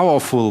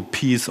 powerful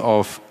piece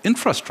of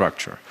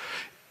infrastructure.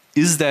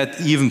 Is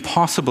that even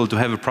possible to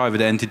have a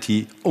private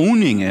entity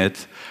owning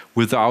it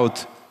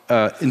without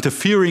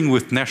interfering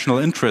with national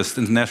interest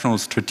and national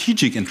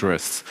strategic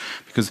interests?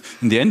 Because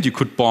in the end, you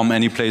could bomb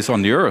any place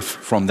on the Earth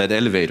from that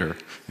elevator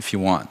if you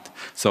want.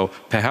 So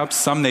perhaps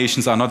some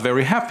nations are not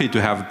very happy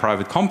to have a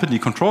private company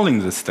controlling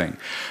this thing.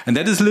 And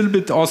that is a little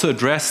bit also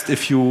addressed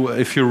if you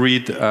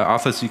read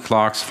Arthur C.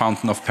 Clarke's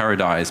Fountain of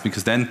Paradise,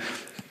 because then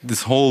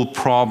this whole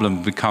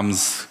problem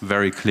becomes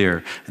very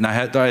clear. And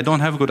I don't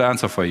have a good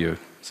answer for you.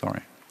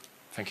 Sorry.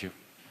 Thank you.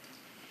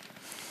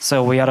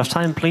 So we're out of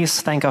time.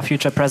 Please thank our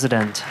future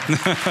president.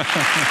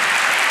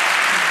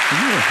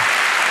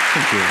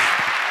 Thank you.